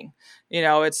smoking,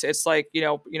 it's like,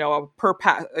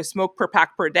 a smoke per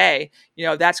pack per day,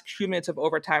 that's cumulative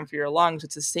over time for your lungs.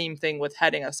 It's the same thing with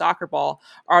heading a soccer ball.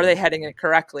 Are they heading it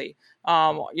correctly?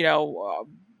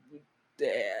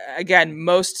 Again,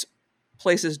 most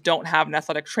places don't have an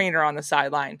athletic trainer on the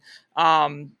sideline.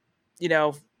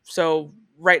 So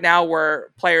right now, where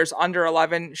players under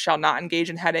 11 shall not engage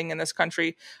in heading in this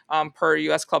country, per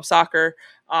U.S. Club Soccer.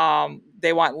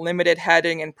 They want limited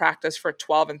heading in practice for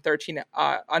 12 and 13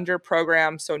 under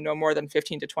programs, so no more than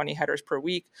 15 to 20 headers per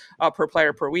week, per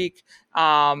player per week.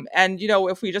 And,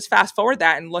 if we just fast forward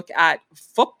that and look at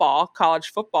football, college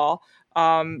football,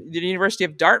 the University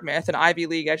of Dartmouth, an Ivy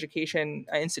League education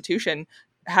institution,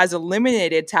 has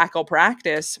eliminated tackle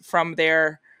practice from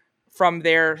their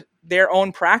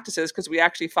own practices, because we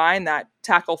actually find that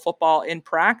tackle football in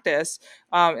practice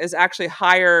is actually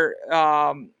higher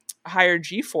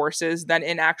G forces than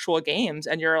in actual games,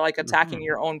 and you're like attacking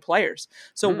your own players.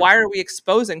 So why are we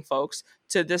exposing folks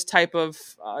to this type of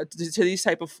to these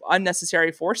type of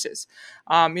unnecessary forces?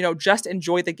 Just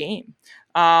enjoy the game.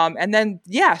 And then,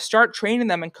 start training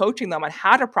them and coaching them on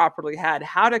how to properly head,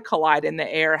 how to collide in the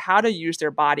air, how to use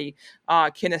their body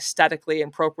kinesthetically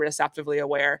and proprioceptively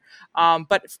aware.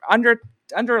 But under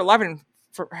 11,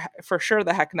 for sure,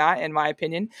 the heck not, in my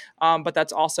opinion. But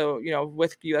that's also,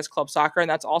 with U.S. Club Soccer, and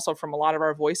that's also from a lot of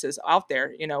our voices out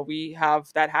there. We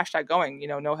have that hashtag going,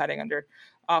 no heading under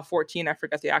 14. I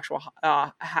forget the actual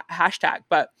hashtag,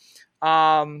 but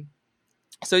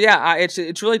so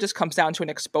it really just comes down to an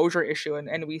exposure issue,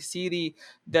 and we see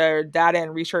the data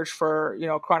and research for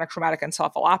chronic traumatic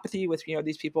encephalopathy with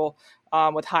these people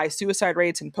with high suicide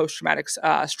rates and post traumatic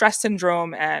stress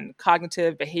syndrome and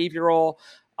cognitive behavioral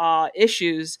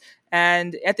issues.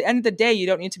 And at the end of the day, you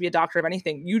don't need to be a doctor of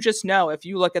anything. You just know, if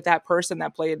you look at that person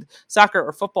that played soccer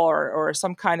or football or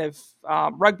some kind of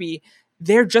rugby,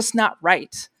 they're just not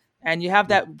right. And you have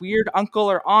that weird uncle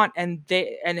or aunt, and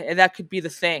that could be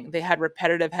the thing. They had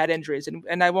repetitive head injuries,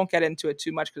 and I won't get into it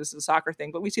too much because this is a soccer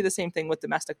thing, but we see the same thing with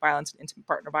domestic violence and intimate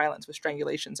partner violence, with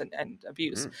strangulations and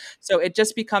abuse. So it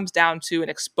just becomes down to an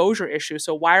exposure issue.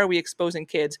 So why are we exposing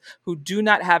kids who do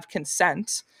not have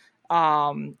consent,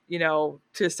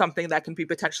 to something that can be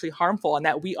potentially harmful, and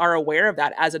that we are aware of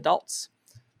that as adults?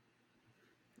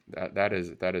 That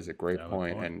is a great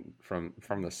point. And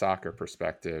from the soccer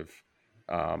perspective,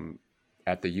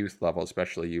 at the youth level,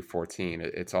 especially U14,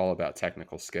 it's all about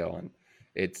technical skill, and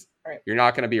you're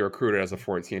not going to be recruited as a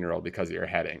 14-year-old because of your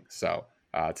heading. So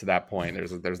to that point,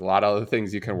 there's a lot of other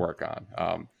things you can work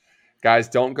on. Guys,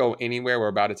 don't go anywhere. We're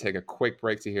about to take a quick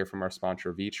break to hear from our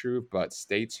sponsor, Vitruve, but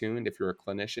stay tuned if you're a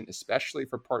clinician, especially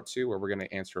for part 2, where we're going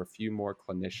to answer a few more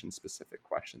clinician-specific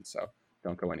questions. So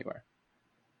don't go anywhere.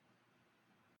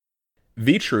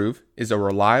 Vitruve is a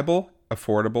reliable,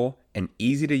 affordable, and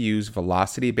easy-to-use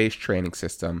velocity-based training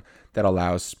system that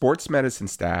allows sports medicine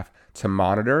staff to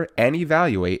monitor and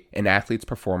evaluate an athlete's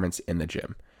performance in the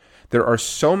gym. There are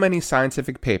so many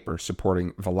scientific papers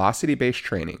supporting velocity-based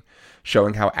training,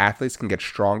 showing how athletes can get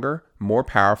stronger, more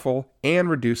powerful, and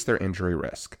reduce their injury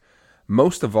risk.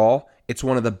 Most of all, it's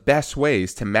one of the best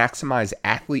ways to maximize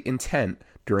athlete intent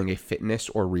during a fitness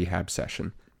or rehab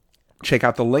session. Check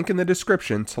out the link in the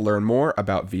description to learn more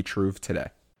about Vitruve today.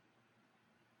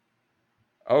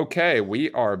 Okay,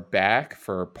 we are back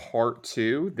for part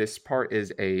 2. This part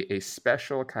is a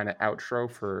special kind of outro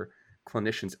for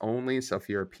clinicians only. So if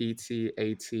you're a PT,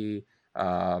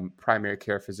 AT, primary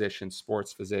care physician,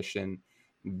 sports physician,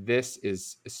 this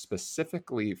is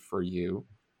specifically for you.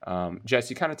 Jess,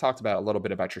 you kind of talked about a little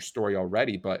bit about your story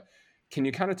already, but can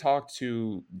you kind of talk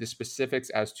to the specifics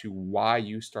as to why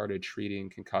you started treating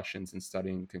concussions and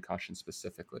studying concussions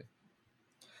specifically?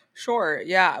 Sure.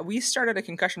 Yeah. We started a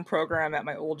concussion program at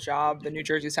my old job, the New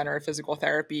Jersey Center of Physical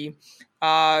Therapy,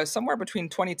 somewhere between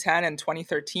 2010 and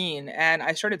 2013. And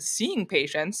I started seeing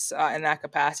patients in that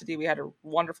capacity. We had a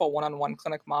wonderful one-on-one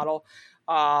clinic model.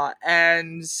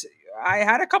 And I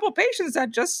had a couple patients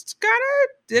that just kind of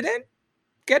didn't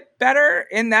get better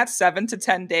in that 7 to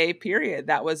 10 day period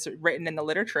that was written in the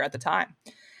literature at the time.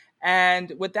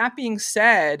 And with that being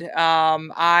said,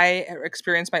 I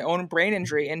experienced my own brain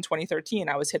injury in 2013.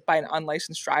 I was hit by an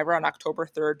unlicensed driver on October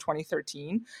 3rd,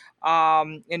 2013,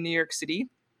 in New York City.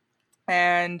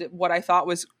 And what I thought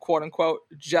was, quote unquote,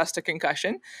 just a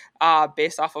concussion,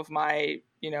 based off of my,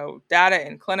 data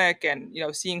in clinic and,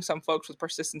 seeing some folks with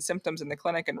persistent symptoms in the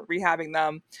clinic and rehabbing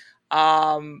them.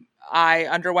 I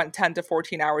underwent 10 to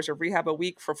 14 hours of rehab a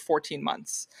week for 14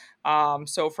 months.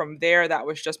 So from there, that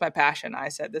was just my passion. I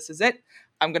said, this is it.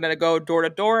 I'm going to go door to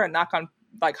door and knock on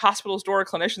like hospitals door,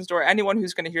 clinicians door, anyone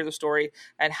who's going to hear the story.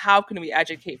 And how can we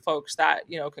educate folks that,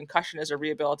 concussion is a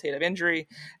rehabilitative injury?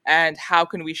 And how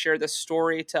can we share the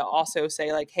story to also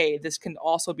say like, hey, this can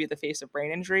also be the face of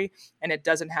brain injury. And it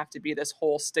doesn't have to be this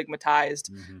whole stigmatized,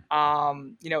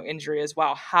 injury as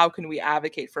well. How can we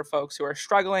advocate for folks who are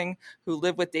struggling, who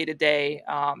live with day-to-day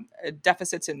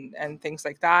deficits and things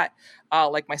like that,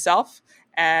 like myself?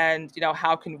 And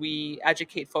how can we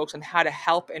educate folks on how to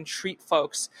help and treat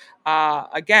folks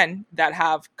again that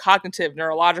have cognitive,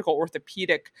 neurological,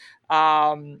 orthopedic,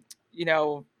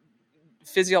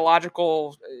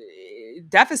 physiological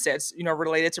deficits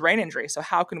related to brain injury. So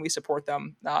how can we support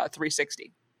them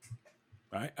 360?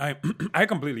 I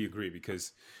completely agree,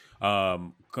 because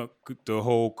the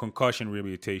whole concussion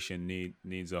rehabilitation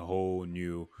needs a whole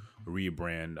new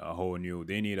rebrand,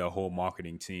 they need a whole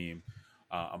marketing team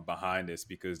behind this,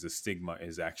 because the stigma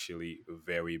is actually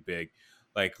very big.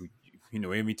 Like,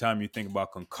 every time you think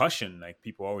about concussion, like,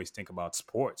 people always think about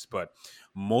sports, but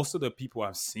most of the people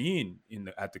I've seen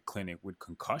at the clinic with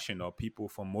concussion are people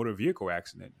from motor vehicle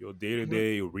accident, your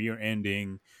day-to-day rear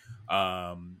ending,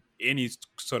 any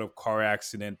sort of car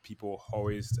accident. People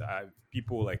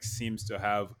like seems to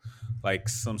have like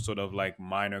some sort of like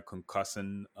minor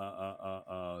concussion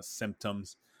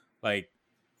symptoms. Like,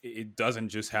 it doesn't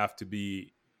just have to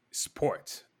be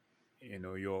sport.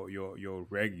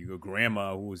 Your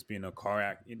grandma who's been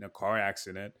in a car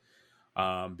accident,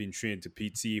 been treated to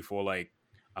PT for like,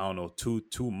 I don't know,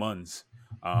 two months,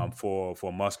 for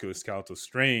musculoskeletal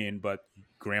strain, but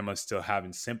grandma's still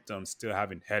having symptoms, still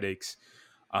having headaches,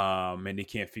 and they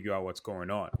can't figure out what's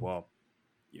going on. Well,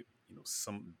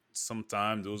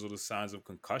 sometimes those are the signs of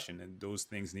concussion, and those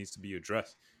things needs to be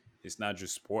addressed. It's not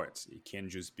just sports. It can't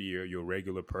just be your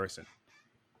regular person.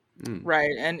 Right.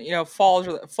 And, falls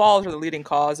are the leading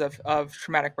cause of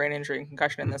traumatic brain injury and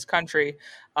concussion in this country.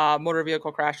 Motor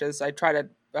vehicle crashes. I try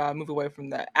to move away from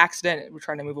the accident. We're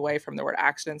trying to move away from the word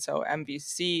accident. So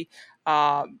MVC,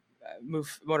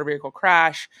 move motor vehicle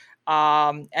crash.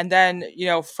 And then,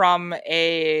 from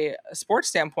a sports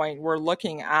standpoint, we're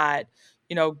looking at,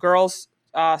 girls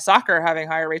soccer having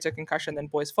higher rates of concussion than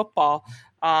boys football,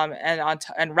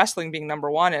 and wrestling being number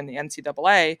one in the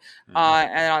NCAA.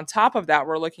 And on top of that,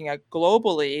 we're looking at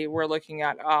globally,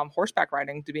 horseback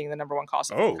riding to being the number one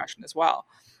cause of concussion as well.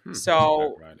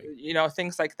 So,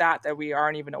 things like that we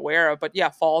aren't even aware of. But yeah,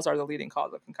 falls are the leading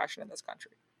cause of concussion in this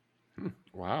country.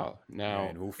 Wow. Now,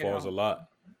 and who falls a lot?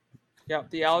 Yeah,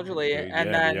 the elderly.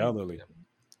 The elderly.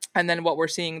 And then what we're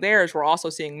seeing there is we're also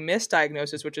seeing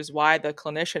misdiagnosis, which is why the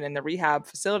clinician in the rehab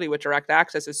facility with direct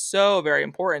access is so very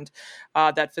important.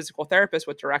 That physical therapist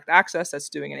with direct access that's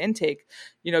doing an intake,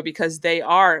 because they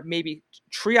are maybe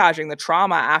triaging the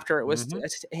trauma after it was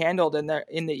handled in the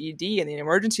ED in the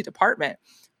emergency department.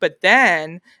 But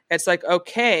then it's like,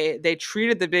 okay, they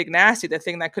treated the big nasty, the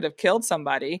thing that could have killed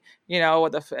somebody,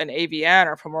 with an AVN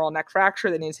or femoral neck fracture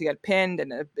that needs to get pinned,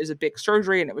 and it is a big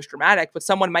surgery and it was dramatic, but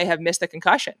someone might have missed a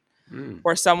concussion.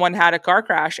 Or someone had a car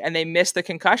crash and they missed the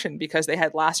concussion because they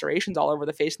had lacerations all over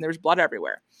the face and there was blood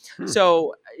everywhere.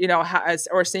 So,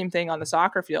 or same thing on the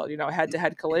soccer field,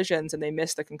 head-to-head collisions, and they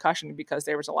missed the concussion because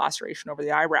there was a laceration over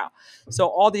the eyebrow. So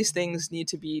all these things need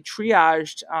to be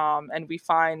triaged. And we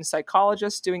find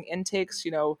psychologists doing intakes,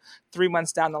 3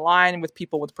 months down the line with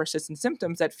people with persistent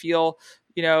symptoms that feel,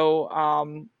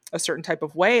 a certain type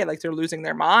of way, like they're losing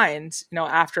their minds,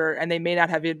 after, and they may not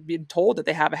have been told that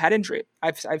they have a head injury.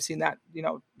 I've seen that,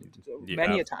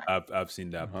 many a time. I've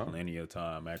seen that plenty of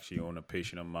time. Actually, on a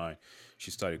patient of mine,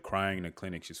 she started crying in the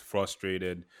clinic. She's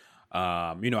frustrated.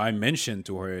 I mentioned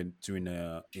to her during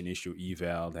the initial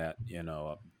eval that,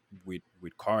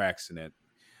 with car accident,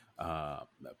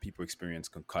 people experience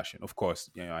concussion. Of course,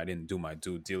 I didn't do my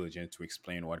due diligence to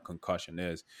explain what concussion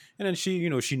is. And then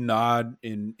she nodded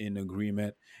in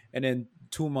agreement. And then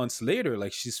 2 months later,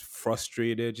 like, she's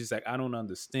frustrated. She's like, I don't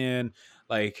understand.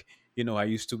 Like, I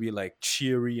used to be like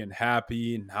cheery and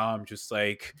happy, and now I'm just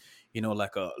like,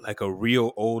 like a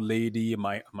real old lady.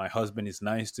 My husband is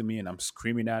nice to me and I'm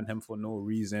screaming at him for no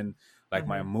reason. Like,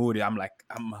 my mood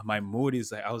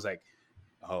is like, I was like,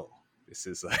 oh, this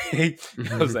is like,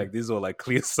 I was like, these are like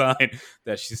clear sign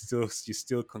that she's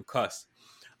still concussed.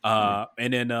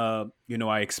 And then,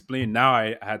 I explained, now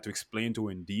I had to explain to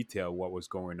her in detail what was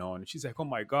going on. And she's like, oh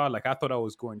my God, like, I thought I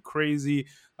was going crazy.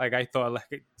 Like, I thought,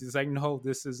 like, it's like, no,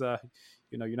 this is,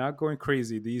 you're not going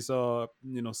crazy. These are,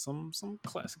 some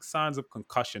classic signs of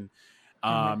concussion.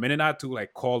 And then I had to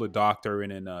like call the doctor,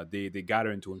 and then they got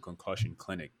her into a concussion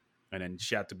clinic. and then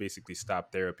she had to basically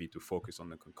stop therapy to focus on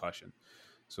the concussion.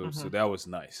 So Mhm. that was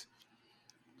nice.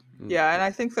 Yeah, and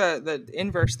I think the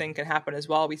inverse thing can happen as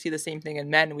well. We see the same thing in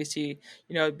men. We see,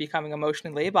 becoming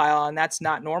emotionally labile, and that's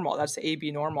not normal. That's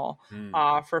AB normal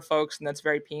Mm. for folks, and that's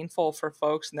very painful for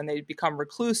folks. And then they become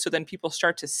recluse. So then people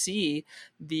start to see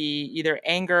the either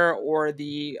anger or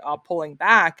the pulling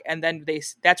back, and then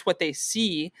that's what they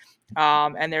see,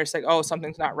 and they're just like, oh,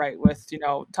 something's not right with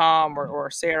Tom or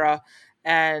Sarah,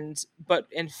 but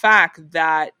in fact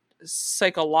that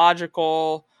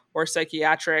psychological or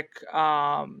psychiatric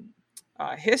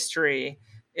history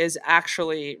is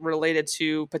actually related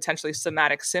to potentially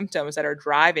somatic symptoms that are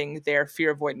driving their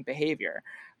fear avoidant behavior,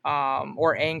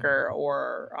 or anger,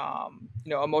 or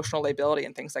emotional lability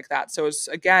and things like that. So it's,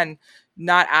 again,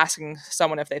 not asking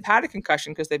someone if they've had a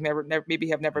concussion because they've maybe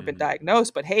have never been Mhm.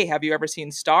 diagnosed, but hey, have you ever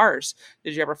seen stars?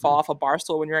 Did you ever fall off a bar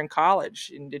stool when you're in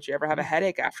college? And did you ever have a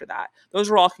headache after that? Those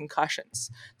are all concussions.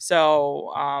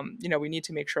 So we need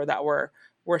to make sure that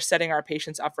we're setting our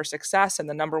patients up for success. And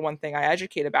the number one thing I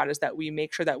educate about is that we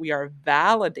make sure that we are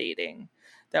validating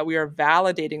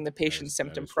the patient's That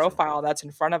symptom is true. profile that's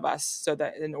in front of us,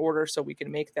 so we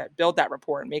can build that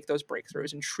rapport and make those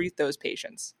breakthroughs and treat those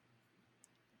patients.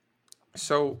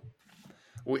 So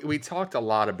we talked a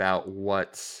lot about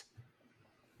what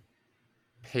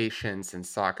patients and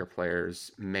soccer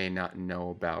players may not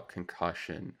know about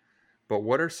concussion, but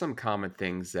what are some common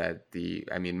things that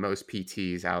most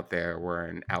PTs out there were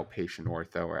in outpatient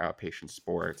ortho or outpatient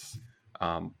sports.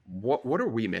 What are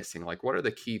we missing? Like, what are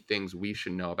the key things we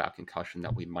should know about concussion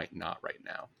that we might not right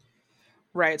now?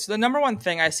 Right. So the number one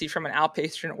thing I see from an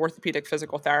outpatient orthopedic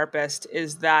physical therapist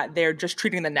is that they're just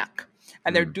treating the neck,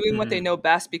 and they're Mm, doing what they Mhm. know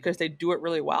best because they do it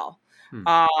really well. hmm.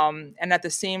 And at the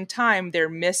same time, they're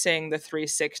missing the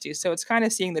 360. So it's kind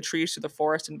of seeing the trees through the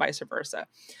forest and vice versa.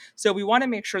 So we want to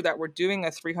make sure that we're doing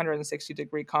a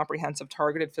 360-degree comprehensive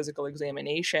targeted physical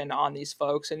examination on these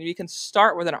folks. And we can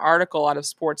start with an article out of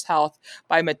Sports Health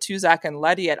by Matuzak and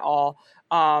Letty et al.,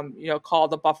 called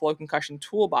the Buffalo Concussion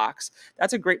Toolbox.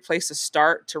 That's a great place to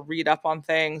start to read up on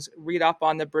things, read up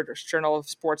on the British Journal of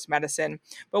Sports Medicine.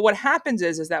 But what happens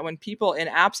is that when people, in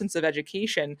absence of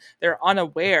education, they're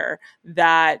unaware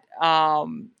that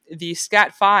the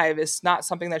SCAT5 is not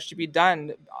something that should be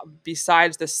done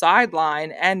besides the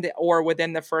sideline and or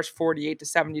within the first 48 to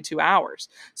 72 hours.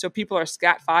 So people are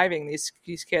SCAT5ing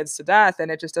these kids to death, and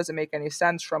it just doesn't make any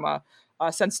sense from a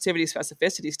sensitivity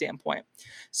specificity standpoint.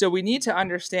 So we need to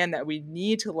understand that we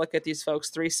need to look at these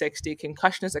folks 360.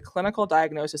 Concussion is a clinical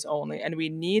diagnosis only, and we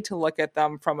need to look at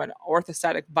them from an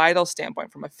orthostatic vital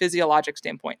standpoint, from a physiologic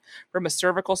standpoint, from a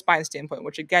cervical spine standpoint,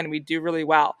 which again we do really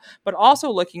well, but also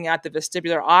looking at the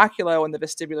vestibular oculo and the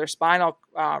vestibular spinal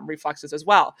reflexes as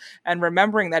well, and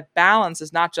remembering that balance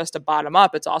is not just a bottom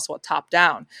up, it's also a top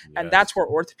down. And that's Yes. where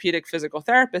orthopedic physical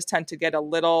therapists tend to get a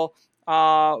little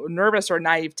nervous or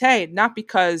naivete, not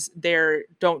because they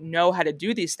don't know how to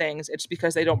do these things, it's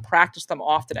because they don't practice them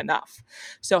often enough.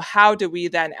 So how do we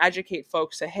then educate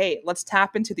folks to, hey, let's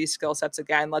tap into these skill sets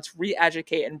again, let's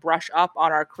re-educate and brush up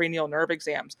on our cranial nerve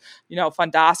exams,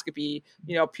 fundoscopy,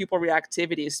 pupil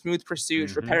reactivity, smooth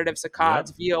pursuits, Mhm. repetitive Yep.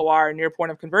 saccades, VOR, near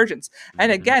point of convergence.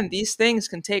 And Mhm. again, these things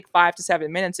can take 5 to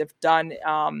 7 minutes if done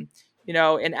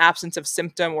in absence of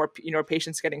symptom, or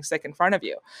patients getting sick in front of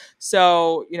you.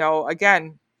 So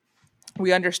again,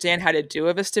 we understand how to do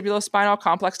a vestibulospinal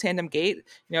complex tandem gait,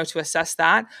 to assess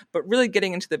that, but really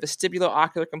getting into the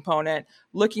vestibulo-ocular component,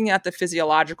 looking at the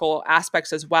physiological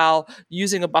aspects as well,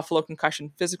 using a Buffalo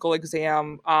concussion physical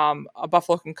exam, a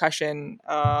Buffalo concussion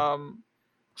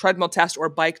treadmill test or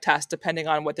bike test, depending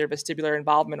on what their vestibular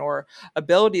involvement or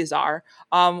abilities are,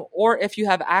 or if you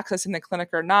have access in the clinic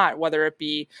or not, whether it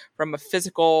be from a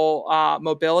physical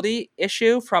mobility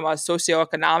issue, from a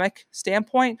socioeconomic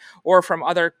standpoint, or from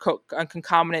other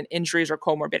concomitant injuries or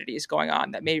comorbidities going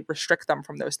on that may restrict them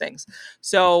from those things.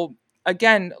 So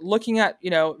again, looking at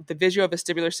the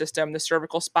visuovestibular system, the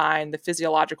cervical spine, the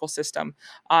physiological system,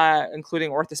 including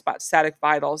orthostatic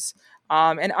vitals,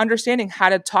 and understanding how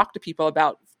to talk to people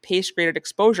about pace-graded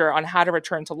exposure on how to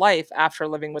return to life after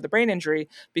living with a brain injury,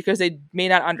 because they may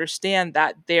not understand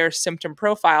that their symptom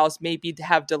profiles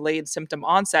have delayed symptom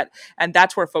onset, and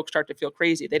that's where folks start to feel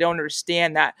crazy. They don't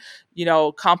understand that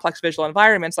complex visual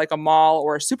environments like a mall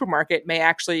or a supermarket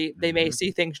they may Mhm.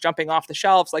 see things jumping off the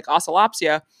shelves like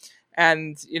oscillopsia,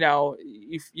 and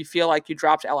you feel like you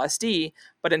dropped LSD,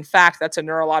 but in fact that's a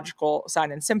neurological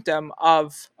sign and symptom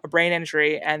of a brain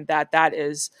injury, and that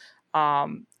is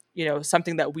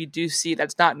something that we do see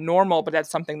that's not normal, but that's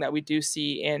something that we do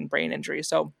see in brain injury.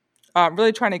 So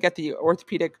really trying to get the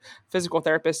orthopedic physical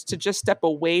therapist to just step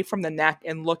away from the neck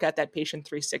and look at that patient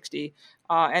 360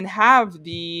 and have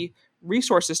the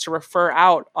resources to refer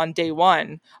out on day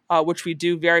one, which we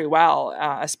do very well,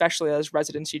 especially as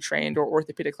residency trained or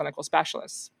orthopedic clinical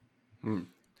specialists.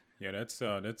 Yeah,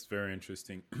 that's very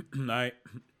interesting. I,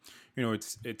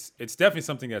 it's definitely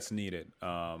something that's needed.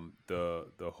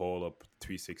 The whole up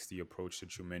 360 approach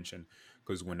that you mentioned,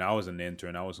 because when I was an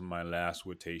intern, I was in my last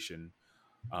rotation,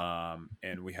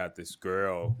 and we had this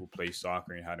girl who played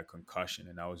soccer and had a concussion,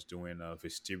 and I was doing a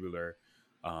vestibular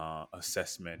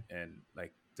assessment, and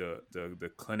like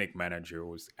the clinic manager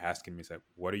was asking me, "He's like,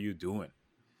 what are you doing?"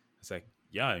 It's like,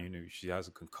 yeah, she has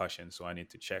a concussion, so I need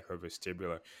to check her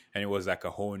vestibular, and it was like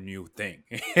a whole new thing.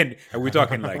 And we're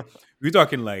talking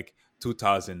like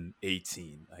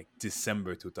 2018, like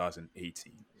December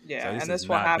 2018. So Yeah, this and is this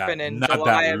will happen in not that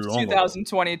July of long ago,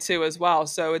 2022 as well.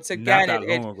 So it's not again, that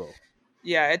long ago.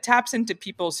 yeah, it taps into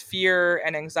people's fear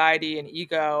and anxiety and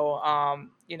ego.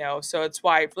 So it's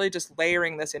why really just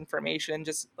layering this information,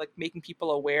 just like making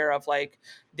people aware of like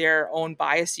their own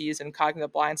biases and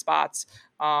cognitive blind spots,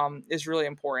 is really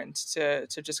important to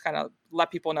just kind of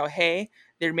let people know, hey,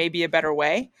 there may be a better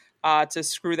way. To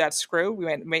screw that screw, we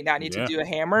might not need to Yeah, do a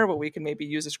hammer, but we can maybe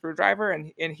use a screwdriver.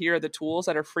 And here are the tools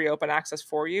that are free open access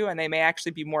for you, and they may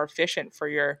actually be more efficient for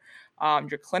your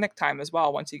clinic time as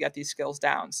well once you get these skills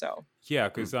down. So yeah,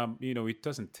 because it really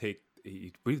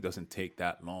doesn't take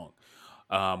that long.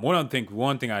 One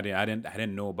thing I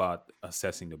didn't know about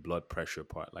assessing the blood pressure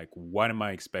part. Like, what am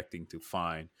I expecting to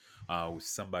find with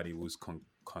somebody who's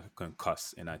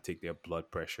concussed, and I take their blood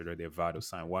pressure or their vital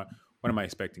sign? What am I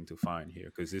expecting to find here?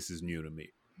 Because this is new to me.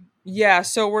 yeah,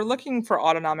 so we're looking for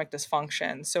autonomic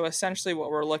dysfunction. So essentially,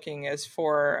 what we're looking is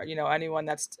for anyone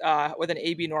that's with an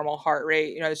AB normal heart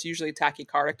rate. It's usually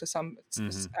tachycardic to some Hmm.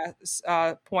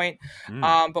 point,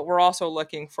 Mm, but we're also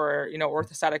looking for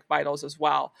orthostatic vitals as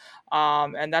well,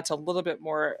 and that's a little bit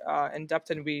more in depth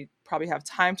than we probably have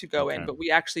time to go in. okay. But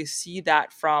we actually see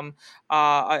that from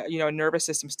a nervous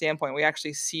system standpoint. We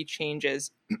actually see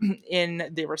changes in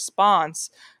the response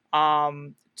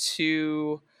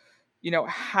to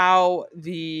how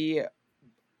the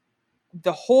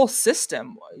whole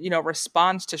system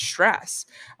responds to stress,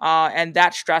 and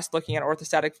that stress, looking at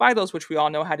orthostatic vitals, which we all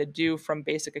know how to do from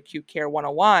basic acute care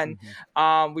 101.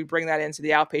 Hmm. We bring that into the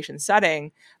outpatient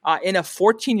setting. In a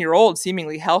 14-year-old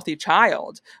seemingly healthy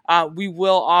child, we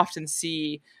will often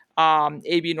see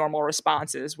AB normal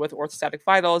responses with orthostatic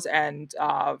vitals and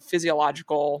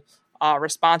physiological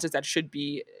responses that should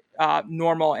be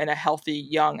normal in a healthy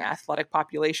young athletic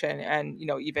population. And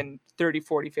even 30,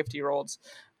 40, 50 year olds,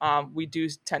 we do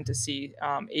tend to see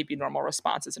AB normal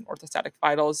responses in orthostatic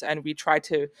vitals, and we try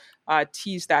to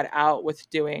tease that out with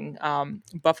doing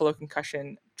buffalo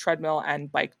concussion treadmill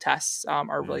and bike tests.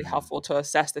 Are really Mm. helpful to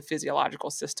assess the physiological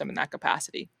system in that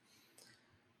capacity.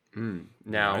 Yeah,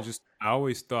 Now, I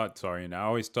always thought, sorry, and I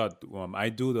always thought, I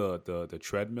do the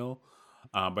treadmill,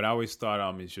 but I always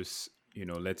thought, it's just,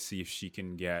 let's see if she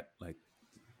can get like,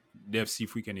 let's see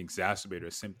if we can exacerbate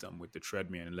her symptom with the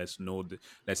treadmill, and let's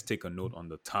take a note on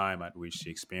the time at which she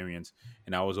experienced.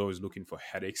 And I was always looking for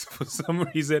headaches for some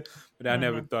reason, but I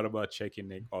never Mhm. thought about checking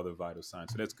like all the vital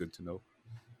signs. So that's good to know.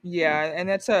 Yeah, and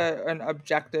that's an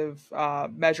objective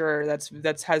measure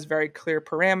that's has very clear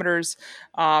parameters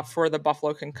for the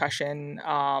buffalo concussion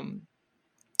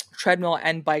treadmill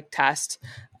and bike test,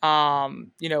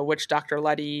 which Dr.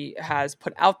 Letty has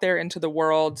put out there into the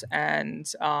world.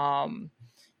 And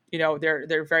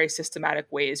they're very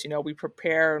systematic ways. We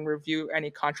prepare and review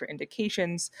any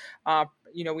contraindications.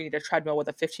 We need a treadmill with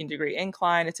a 15-degree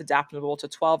incline. It's adaptable to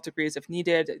 12 degrees if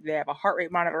needed. They have a heart rate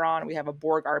monitor on. We have a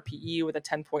Borg RPE with a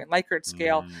 10-point Likert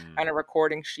scale Mm. and a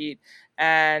recording sheet.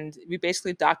 And we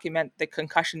basically document the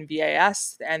concussion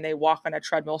VAS, and they walk on a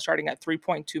treadmill starting at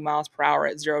 3.2 miles per hour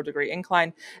at 0-degree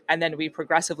incline. And then we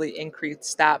progressively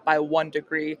increase that by 1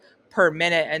 degree per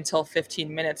minute until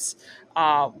 15 minutes.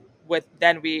 With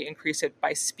then we increase it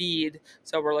by speed,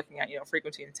 so we're looking at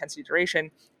frequency, intensity,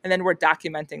 duration, and then we're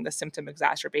documenting the symptom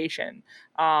exacerbation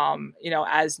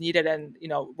as needed. And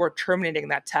we're terminating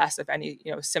that test if any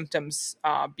symptoms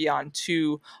beyond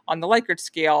 2 on the Likert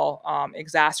scale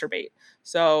exacerbate.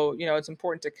 So it's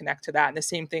important to connect to that. And the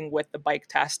same thing with the bike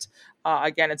test.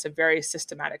 Again, it's a very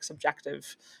systematic,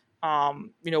 subjective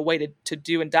way to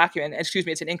do and document. Excuse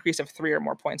me, it's an increase of 3 or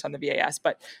more points on the VAS,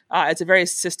 but it's a very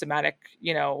systematic,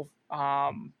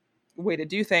 way to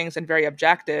do things, and very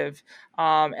objective.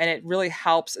 And it really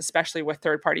helps, especially with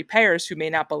third party payers who may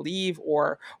not believe,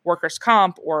 or workers'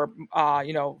 comp, or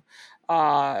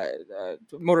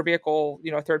motor vehicle,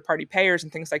 third party payers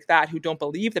and things like that who don't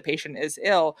believe the patient is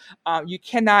ill. You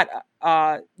cannot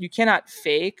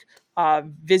fake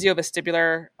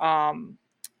visiovestibular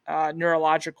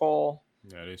neurological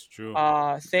That is true.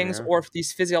 things Yeah. or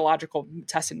these physiological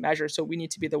tests and measures. So we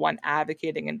need to be the one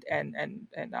advocating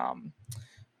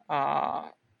uh,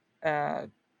 uh,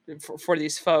 for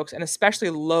these folks, and especially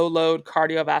low load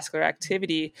cardiovascular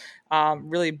activity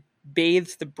really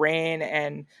bathes the brain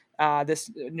and this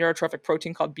neurotrophic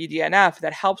protein called BDNF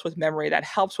that helps with memory, that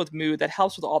helps with mood, that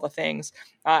helps with all the things.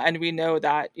 And we know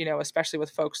that, especially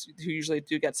with folks who usually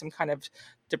do get some kind of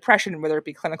depression, whether it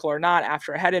be clinical or not,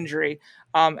 after a head injury,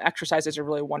 exercise is a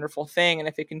really wonderful thing. And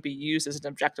if it can be used as an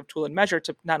objective tool and measure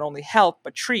to not only help,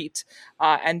 but treat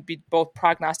and be both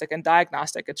prognostic and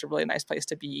diagnostic, it's a really nice place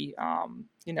to be,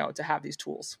 to have these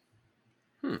tools.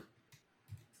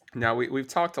 Now, we've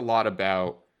talked a lot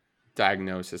about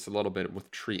diagnosis, a little bit with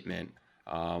treatment.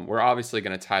 We're obviously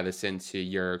going to tie this into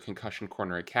your Concussion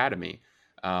Corner Academy.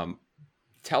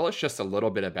 Tell us just a little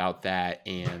bit about that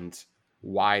and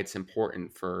why it's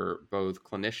important for both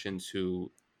clinicians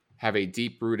who have a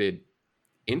deep-rooted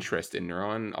interest in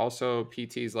neuro and also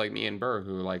PTs like me and Burr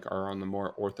who are on the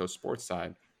more ortho sports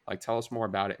side. Tell us more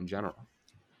about it in general.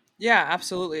 Yeah,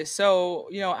 absolutely. So,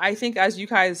 I think as you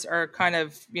guys are kind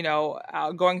of,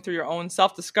 going through your own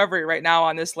self-discovery right now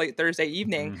on this late Thursday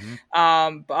evening,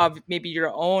 of maybe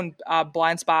your own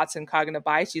blind spots and cognitive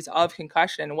biases of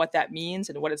concussion and what that means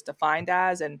and what it's defined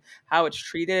as and how it's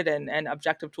treated and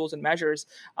objective tools and measures.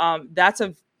 That's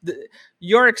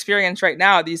your experience right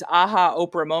now, these aha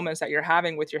Oprah moments that you're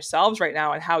having with yourselves right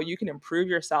now and how you can improve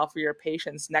yourself for your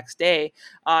patients next day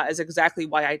is exactly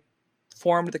why I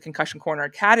formed the Concussion Corner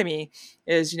Academy.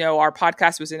 Is our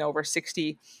podcast was in over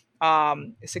 60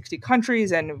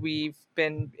 countries, and we've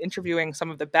been interviewing some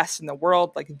of the best in the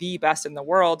world, like the best in the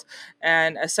world.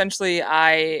 And essentially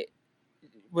I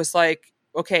was like,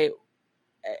 okay,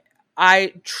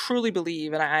 I truly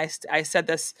believe, and I said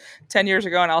this 10 years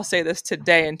ago, and I'll say this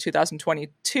today in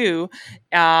 2022,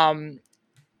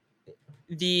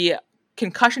 the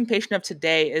concussion patient of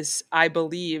today is, I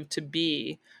believe, to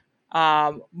be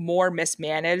more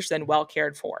mismanaged than well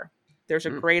cared for. There's a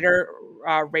greater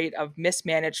rate of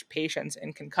mismanaged patients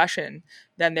in concussion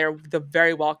than the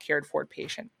very well cared for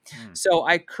patient. So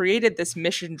I created this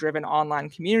mission-driven online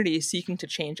community seeking to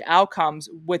change outcomes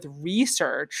with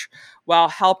research while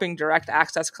helping direct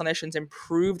access clinicians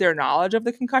improve their knowledge of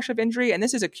the concussive injury. And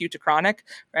this is acute to chronic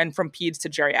and from peds to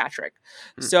geriatric.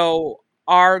 So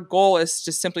our goal is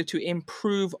just simply to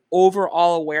improve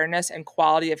overall awareness and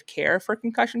quality of care for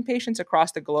concussion patients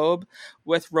across the globe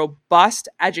with robust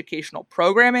educational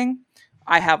programming.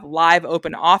 I have live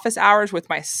open office hours with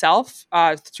myself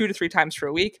 2 to 3 times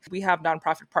per week. We have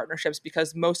nonprofit partnerships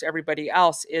because most everybody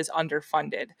else is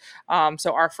underfunded.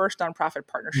 So our first nonprofit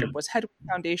partnership was Headway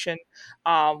Foundation,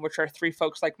 which are 3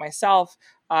 folks like myself,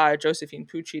 Josephine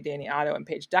Pucci, Danny Otto, and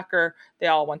Paige Decker. They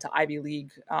all went to Ivy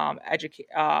League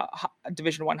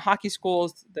Division I hockey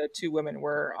schools. The 2 women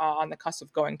were on the cusp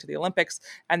of going to the Olympics,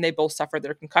 and they both suffered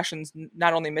their concussions,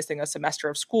 not only missing a semester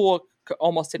of school,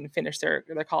 almost didn't finish their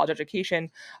college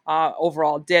education,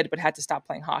 overall did, but had to stop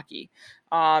playing hockey.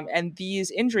 And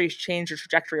these injuries changed the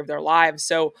trajectory of their lives.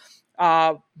 So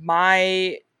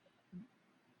my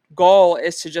goal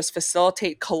is to just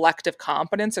facilitate collective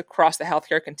competence across the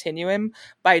healthcare continuum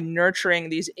by nurturing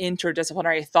these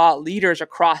interdisciplinary thought leaders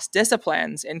across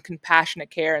disciplines in compassionate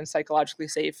care and psychologically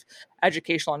safe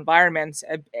educational environments,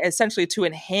 essentially to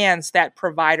enhance that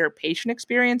provider-patient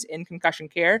experience in concussion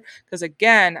care. Because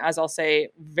again, as I'll say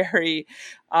very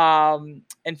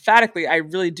emphatically, I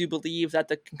really do believe that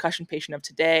the concussion patient of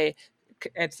today,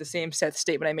 it's the same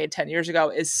statement I made 10 years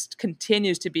ago,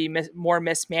 continues to be more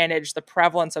mismanaged. The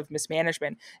prevalence of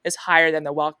mismanagement is higher than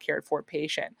the well cared for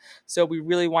patient. So we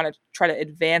really want to try to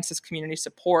advance this community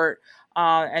support.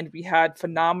 And we had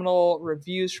phenomenal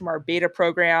reviews from our beta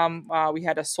program. We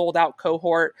had a sold out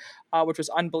cohort, which was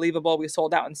unbelievable. We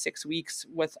sold out in 6 weeks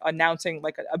with announcing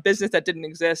a business that didn't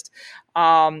exist.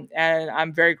 And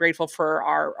I'm very grateful for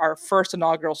our first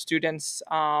inaugural students.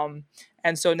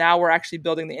 And so now we're actually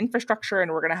building the infrastructure, and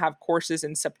we're going to have courses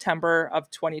in September of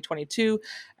 2022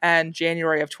 and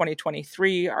January of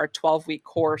 2023, our 12-week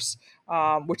course,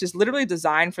 which is literally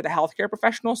designed for the healthcare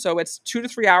professional. So it's 2 to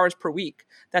 3 hours per week.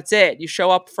 That's it. You show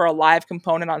up for a live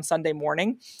component on Sunday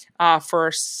morning. We're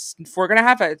going to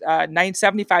have a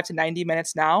 75 to 90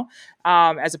 minutes now,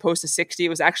 as opposed to 60. It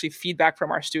was actually feedback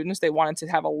from our students. They wanted to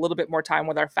have a little bit more time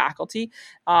with our faculty.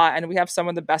 And we have some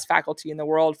of the best faculty in the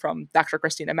world, from Dr.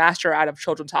 Christina Master out of of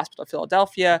Children's Hospital of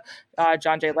Philadelphia,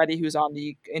 John J. Letty, who's on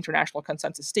the International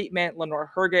Consensus Statement,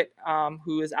 Lenore Herget,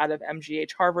 who is out of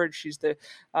MGH Harvard. She's the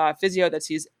physio that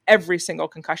sees every single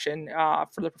concussion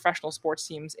for the professional sports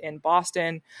teams in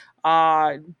Boston.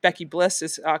 Becky Bliss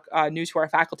is new to our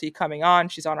faculty coming on.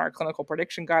 She's on our clinical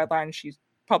prediction guidelines. She's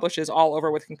publishes all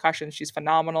over with concussions. She's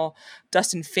phenomenal.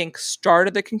 Dustin Fink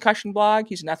started the concussion blog.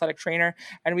 He's an athletic trainer.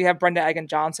 And we have Brenda Egan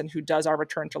Johnson, who does our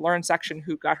Return to Learn section,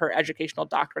 who got her educational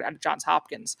doctorate at Johns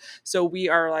Hopkins. So we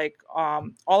are like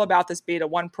all about this Beta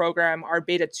 1 program. Our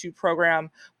Beta 2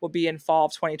 program will be in fall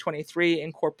of 2023,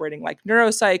 incorporating like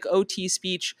neuropsych, OT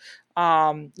speech,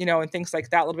 and things like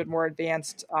that, a little bit more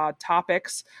advanced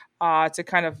topics to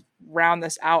kind of round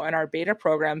this out in our beta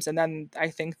programs. And then I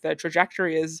think the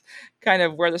trajectory is kind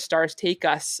of where the stars take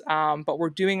us. But we're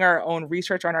doing our own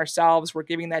research on ourselves. We're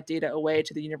giving that data away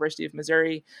to the University of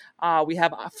Missouri. We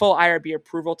have a full IRB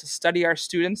approval to study our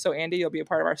students. So Andy, you'll be a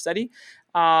part of our study.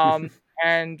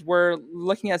 And we're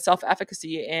looking at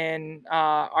self-efficacy in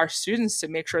our students to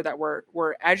make sure that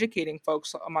we're educating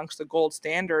folks amongst the gold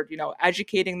standard,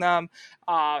 educating them,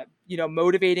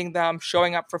 motivating them,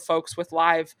 showing up for folks with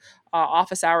live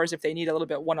office hours if they need a little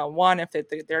bit one-on-one, if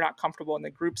they're not comfortable in the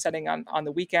group setting on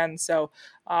the weekend. So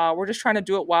we're just trying to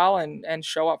do it well and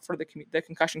show up for the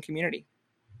concussion community.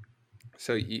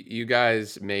 So you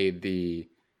guys made the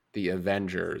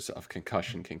Avengers of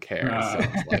Concussion Can Care.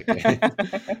 Sounds like.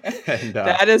 And,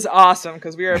 that is awesome,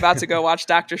 because we are about to go watch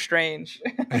Doctor Strange.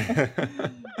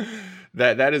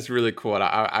 That is really cool. And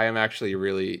I am actually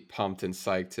really pumped and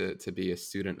psyched to be a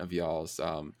student of y'all's.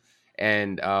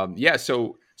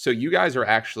 So you guys are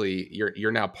actually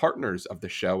you're now partners of the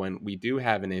show, and we do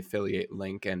have an affiliate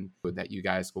link and that you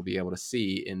guys will be able to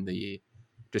see in the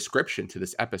description to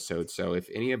this episode. So if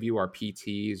any of you are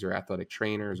PTs or athletic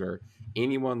trainers or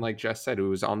anyone, like Jess said, who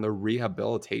is on the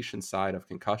rehabilitation side of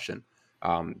concussion,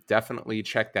 definitely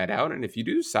check that out. And if you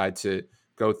do decide to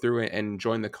go through it and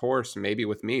join the course, maybe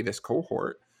with me, this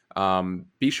cohort,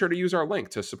 be sure to use our link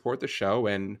to support the show.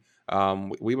 And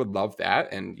we would love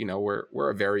that. And, we're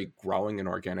a very growing and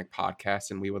organic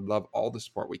podcast, and we would love all the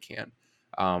support we can.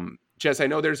 Jess, I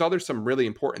know there's some really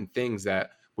important things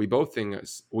that we both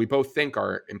think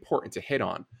are important to hit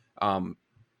on.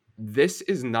 This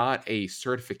is not a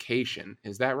certification,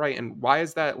 is that right? And why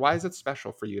is that? Why is it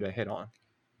special for you to hit on?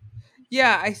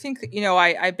 Yeah, I think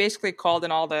I basically called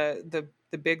in all the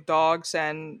big dogs,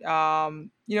 and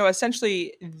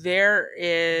essentially there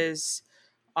is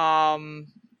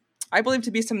I believe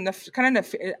to be some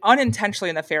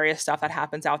unintentionally nefarious stuff that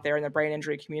happens out there in the brain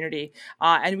injury community.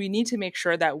 And we need to make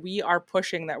sure that we are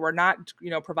pushing that we're not,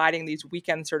 providing these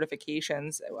weekend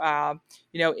certifications,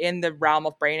 in the realm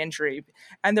of brain injury.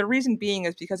 And the reason being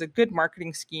is because a good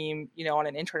marketing scheme, on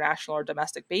an international or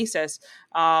domestic basis,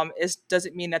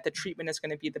 doesn't mean that the treatment is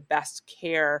going to be the best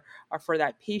care for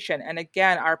that patient. And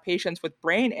again, our patients with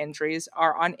brain injuries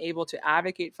are unable to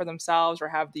advocate for themselves or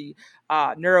have the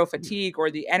neurofatigue or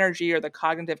the energy or the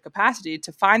cognitive capacity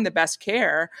to find the best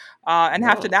care and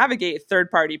have to navigate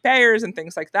third-party payers and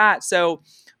things like that. So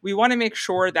we want to make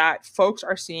sure that folks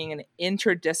are seeing an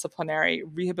interdisciplinary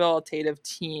rehabilitative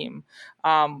team,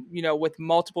 with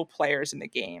multiple players in the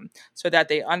game, so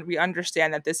that we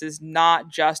understand that this is not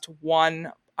just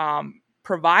one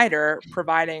provider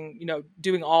providing,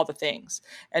 doing all the things.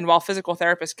 And while physical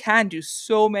therapists can do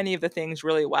so many of the things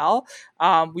really well,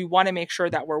 we want to make sure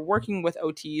that we're working with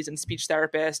OTs and speech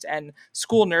therapists and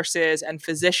school nurses and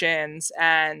physicians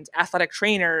and athletic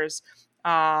trainers,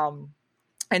 and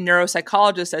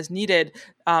neuropsychologists as needed,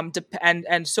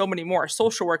 and so many more.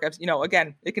 Social work,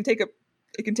 again, it can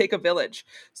take a village.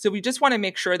 So we just want to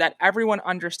make sure that everyone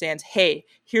understands, hey,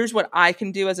 here's what I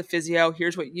can do as a physio.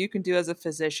 Here's what you can do as a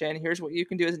physician. Here's what you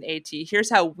can do as an AT. Here's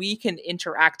how we can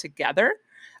interact together.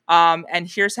 And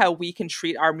here's how we can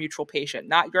treat our mutual patient,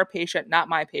 not your patient, not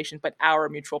my patient, but our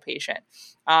mutual patient.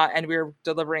 And we're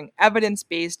delivering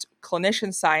evidence-based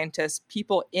clinician scientists,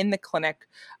 people in the clinic,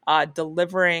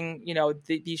 delivering,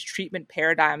 these treatment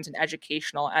paradigms and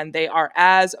educational, and they are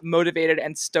as motivated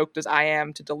and stoked as I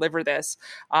am to deliver this.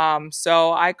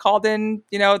 So I called in,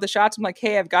 the shots. I'm like,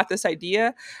 hey, I've got this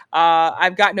idea.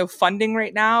 I've got no funding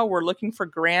right now. We're looking for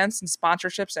grants and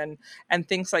sponsorships and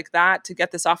things like that to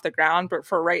get this off the ground. But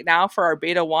for right now, for our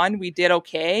Beta 1, we did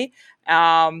okay.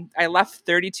 I left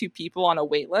 32 people on a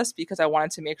wait list because I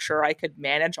wanted to make sure I could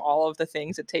manage all of the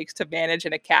things it takes to manage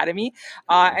an academy.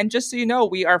 And just so you know,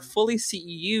 we are fully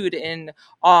CEU'd in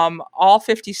all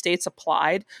 50 states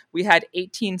applied. We had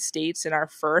 18 states in our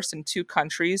first and 2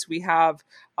 countries. We have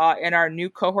in our new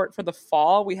cohort for the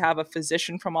fall, we have a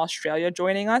physician from Australia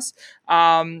joining us,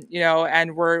 and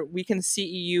we can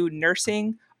CEU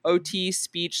nursing, OT,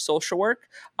 speech, social work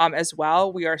as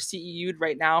well. We are CEU'd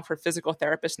right now for physical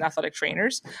therapists and athletic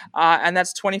trainers, and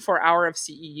that's 24-hour of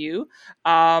CEU.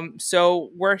 So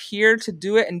we're here to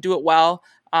do it and do it well,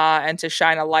 and to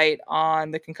shine a light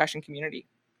on the concussion community.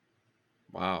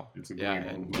 Wow. It's a great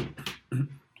movement.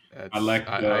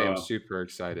 I am super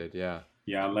excited. Yeah.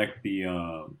 Yeah, I like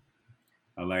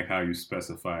how you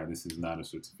specify this is not a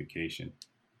certification,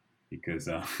 because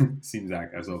it seems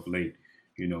like as of late,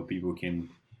 people can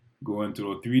go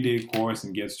into a 3-day course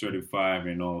and get certified,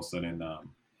 and all of a sudden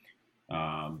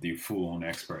they're full-on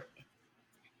expert.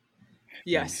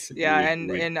 Yes, yeah,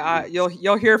 and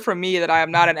you'll hear from me that I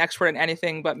am not an expert in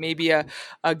anything, but maybe a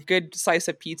good slice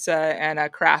of pizza and a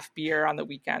craft beer on the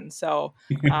weekend. So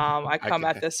I come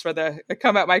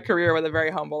at my career with a very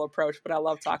humble approach, but I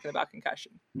love talking about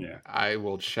concussion. Yeah, I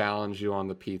will challenge you on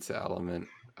the pizza element.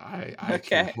 I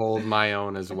can hold my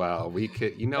own as well. We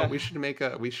could, we should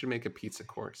make a pizza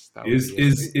course.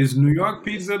 Is New York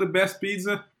pizza the best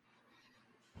pizza?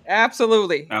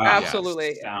 Absolutely.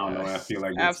 Absolutely. Yes. I don't know. I feel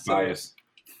like it's biased.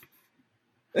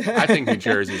 I think New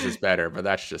Jersey's is better, but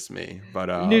that's just me.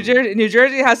 But New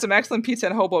Jersey has some excellent pizza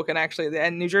in Hoboken, actually,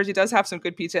 and New Jersey does have some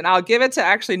good pizza. And I'll give it to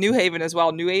actually New Haven as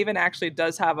well. New Haven actually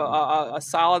does have a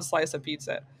solid slice of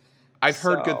pizza. I've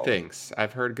heard good things.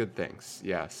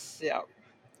 Yes. Yeah.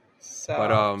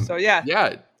 So yeah.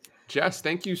 Yeah. Jess,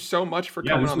 thank you so much for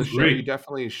coming on the show. Great. You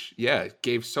definitely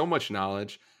gave so much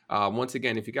knowledge. Once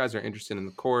again, if you guys are interested in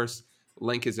the course,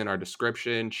 link is in our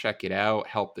description. Check it out.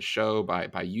 Help the show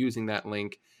by using that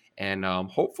link. And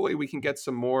hopefully we can get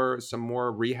some more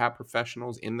rehab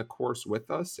professionals in the course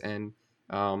with us. And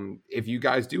if you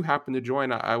guys do happen to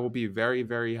join, I will be very,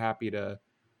 very happy to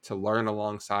learn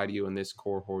alongside you in this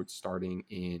cohort starting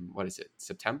in, what is it,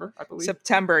 September, I believe?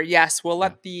 September, yes. We'll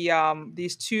let these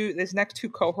next two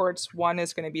cohorts, one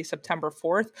is going to be September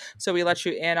 4th. So we let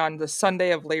you in on the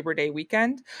Sunday of Labor Day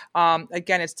weekend.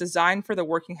 Again, it's designed for the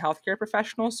working healthcare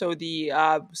professional. So the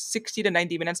 60 to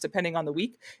 90 minutes, depending on the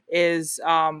week, is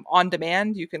on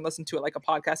demand. You can listen to it like a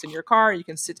podcast in your car. You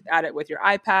can sit at it with your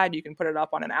iPad. You can put it up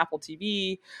on an Apple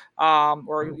TV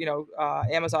or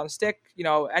Amazon Stick.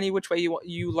 Any which way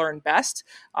you learn best.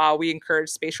 We encourage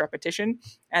spaced repetition.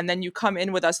 And then you come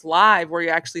in with us live, where you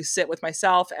actually sit with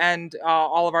myself and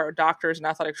all of our doctors and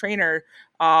athletic trainer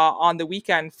on the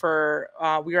weekend for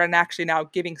we are actually now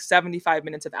giving 75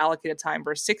 minutes of allocated time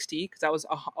versus 60, because that was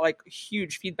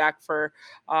huge feedback for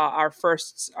our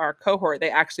cohort. They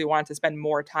actually wanted to spend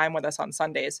more time with us on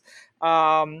Sundays.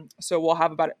 So we'll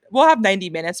have 90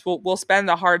 minutes. We'll spend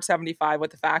the hard 75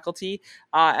 with the faculty,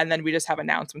 and then we just have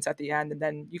announcements at the end, and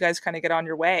then you guys kind of get on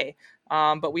your way.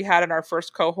 But we had in our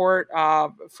first cohort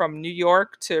from New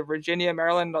York to Virginia,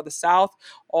 Maryland, or the South,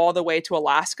 all the way to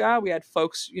Alaska. We had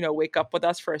folks, wake up with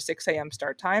us for a 6 a.m.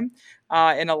 start time.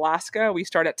 In Alaska, we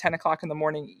start at 10 o'clock in the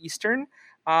morning Eastern.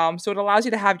 So it allows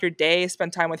you to have your day,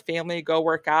 spend time with family, go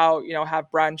work out,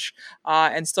 have brunch,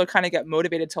 and still kind of get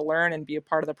motivated to learn and be a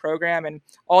part of the program. And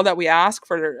all that we ask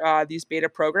for these beta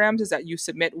programs is that you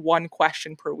submit one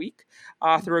question per week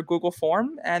through a Google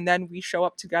form, and then we show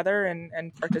up together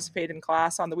and participate in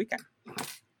class on the weekend.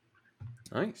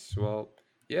 Nice. Well,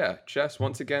 yeah, Jess,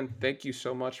 once again, thank you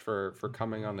so much for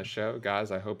coming on the show,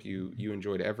 guys. I hope you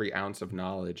enjoyed every ounce of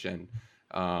knowledge. And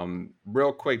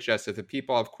real quick, Jess, if the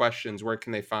people have questions, where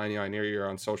can they find you? I know you're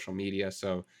on social media,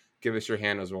 so give us your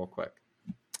handles real quick.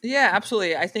 Yeah,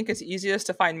 absolutely. I think it's easiest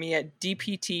to find me at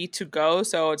DPT2Go.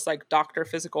 So it's like Dr.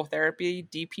 Physical Therapy,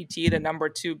 DPT, the number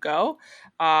 2 go,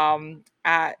 on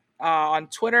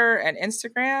Twitter and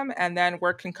Instagram. And then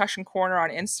we're Concussion Corner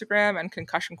on Instagram and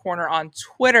Concussion Corner on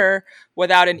Twitter,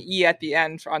 without an E at the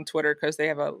end on Twitter, because they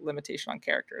have a limitation on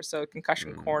characters. So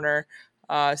Concussion Corner,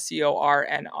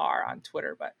 CORNR on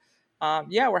Twitter. But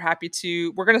we're happy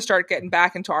we're going to start getting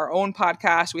back into our own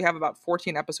podcast. We have about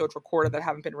 14 episodes recorded that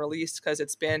haven't been released, because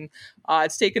it's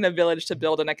taken a village to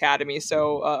build an academy.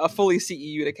 So a fully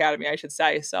CEU'd academy, I should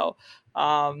say. So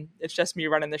it's just me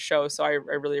running the show. So I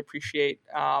really appreciate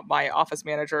my office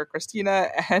manager, Christina,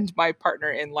 and my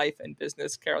partner in life and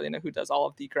business, Carolina, who does all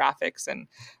of the graphics and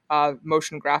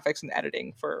motion graphics and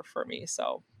editing for me.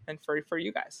 So, and for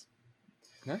you guys.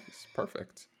 Nice.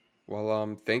 Perfect.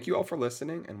 Well, thank you all for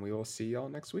listening, and we will see y'all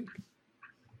next week.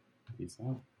 Peace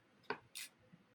out.